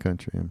around the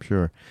country, I'm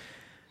sure.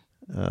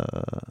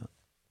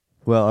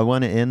 Well, I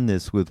want to end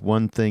this with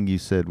one thing you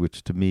said,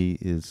 which to me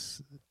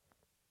is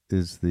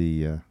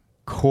the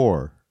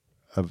core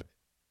of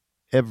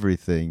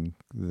everything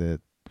that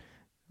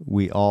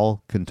we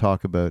all can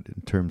talk about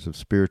in terms of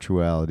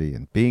spirituality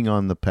and being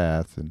on the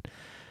path and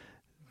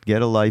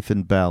get a life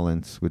in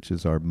balance, which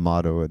is our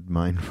motto at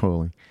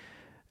Mindfully.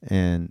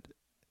 And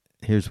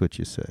here's what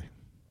you say.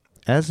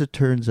 As it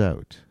turns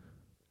out,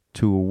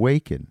 to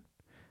awaken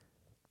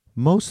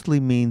mostly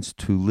means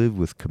to live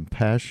with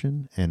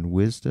compassion and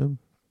wisdom,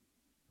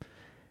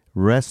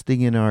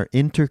 resting in our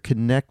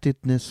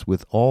interconnectedness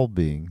with all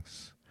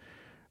beings,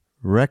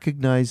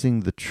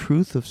 recognizing the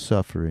truth of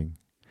suffering,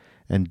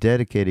 and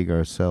dedicating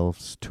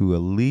ourselves to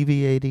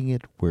alleviating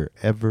it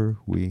wherever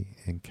we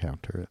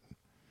encounter it.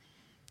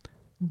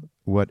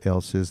 What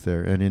else is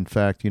there? And in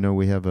fact,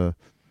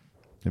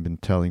 I've been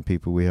telling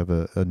people we have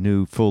a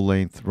new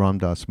full-length Ram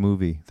Dass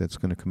movie that's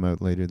going to come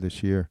out later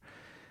this year.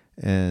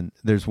 And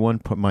there's one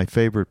part, my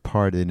favorite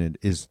part in it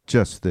is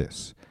just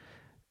this.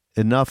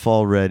 Enough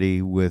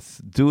already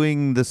with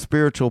doing the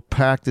spiritual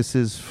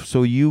practices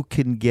so you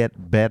can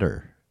get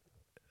better.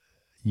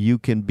 You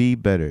can be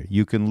better.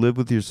 You can live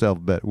with yourself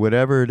better.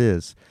 Whatever it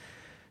is,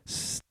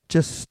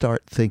 just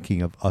start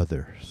thinking of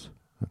others.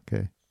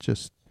 Okay?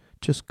 Just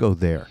go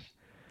there.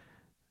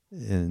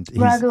 And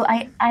Raghu,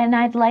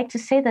 I'd like to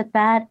say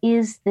that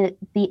is the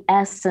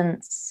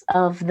essence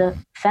of the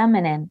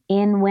feminine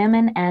in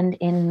women and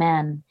in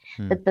men.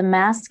 That the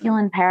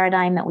masculine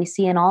paradigm that we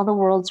see in all the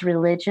world's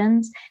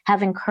religions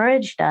have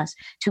encouraged us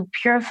to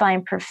purify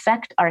and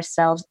perfect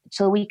ourselves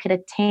so we could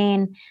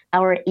attain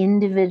our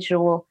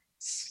individual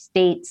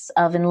states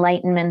of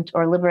enlightenment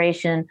or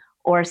liberation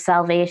or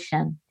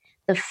salvation.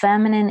 The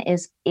feminine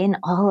is in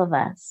all of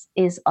us,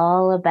 is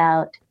all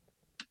about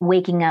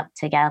waking up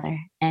together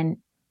and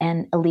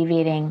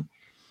alleviating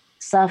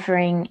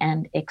suffering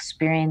and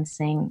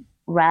experiencing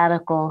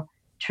radical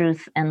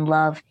truth and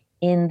love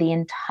in the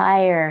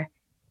entire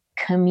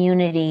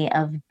community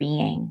of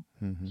being,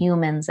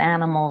 humans,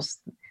 animals,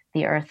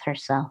 the earth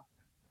herself.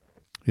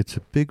 It's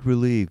a big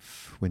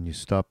relief when you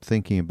stop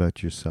thinking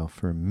about yourself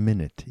for a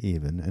minute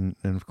even.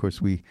 And of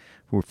course, we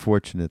were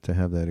fortunate to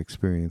have that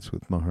experience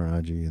with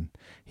Maharaji, and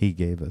he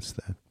gave us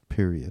that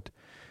period.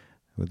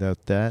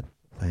 Without that,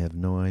 I have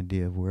no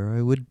idea where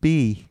I would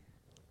be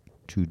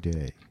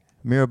today.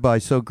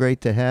 Mirabai, so great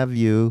to have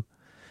you.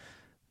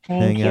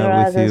 Hang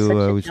out with you.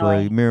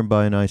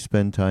 Mirabai and I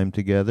spend time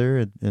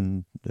together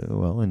in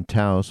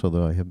Taos,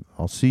 although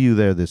I'll see you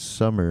there this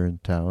summer in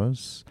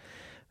Taos.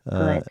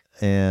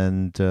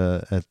 And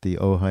at the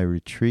Ojai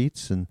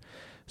retreats. And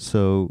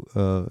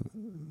so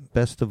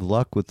best of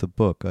luck with the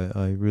book.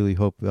 I really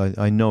hope,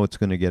 I know it's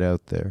going to get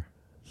out there.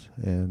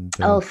 And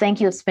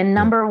thank you. It's been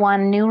number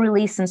one new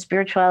release in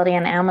spirituality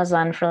on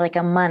Amazon for like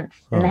a month,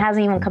 and it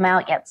hasn't even come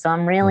out yet. So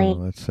I'm really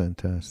that's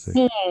fantastic.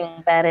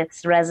 Seeing that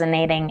it's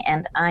resonating,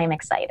 and I'm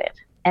excited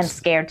and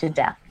scared to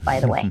death, by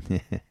the way.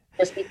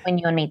 Just between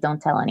you and me, don't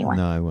tell anyone.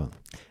 No, I won't.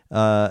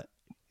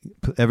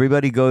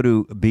 Everybody go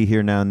to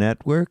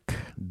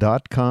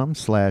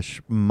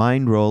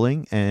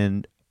BeHereNowNetwork.com/mindrolling,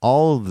 and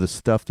all of the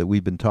stuff that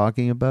we've been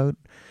talking about,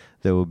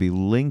 there will be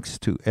links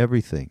to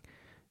everything.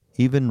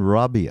 Even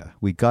Rabia,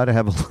 we got to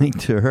have a link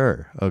to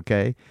her,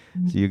 okay?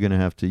 So you're going to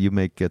have to, you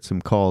may get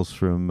some calls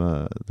from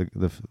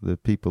the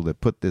people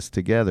that put this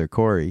together,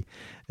 Corey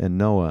and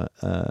Noah,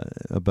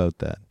 about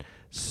that.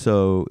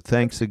 So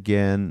thanks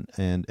again,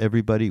 and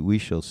everybody, we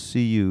shall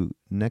see you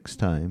next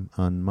time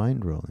on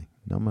Mind Rolling.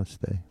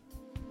 Namaste.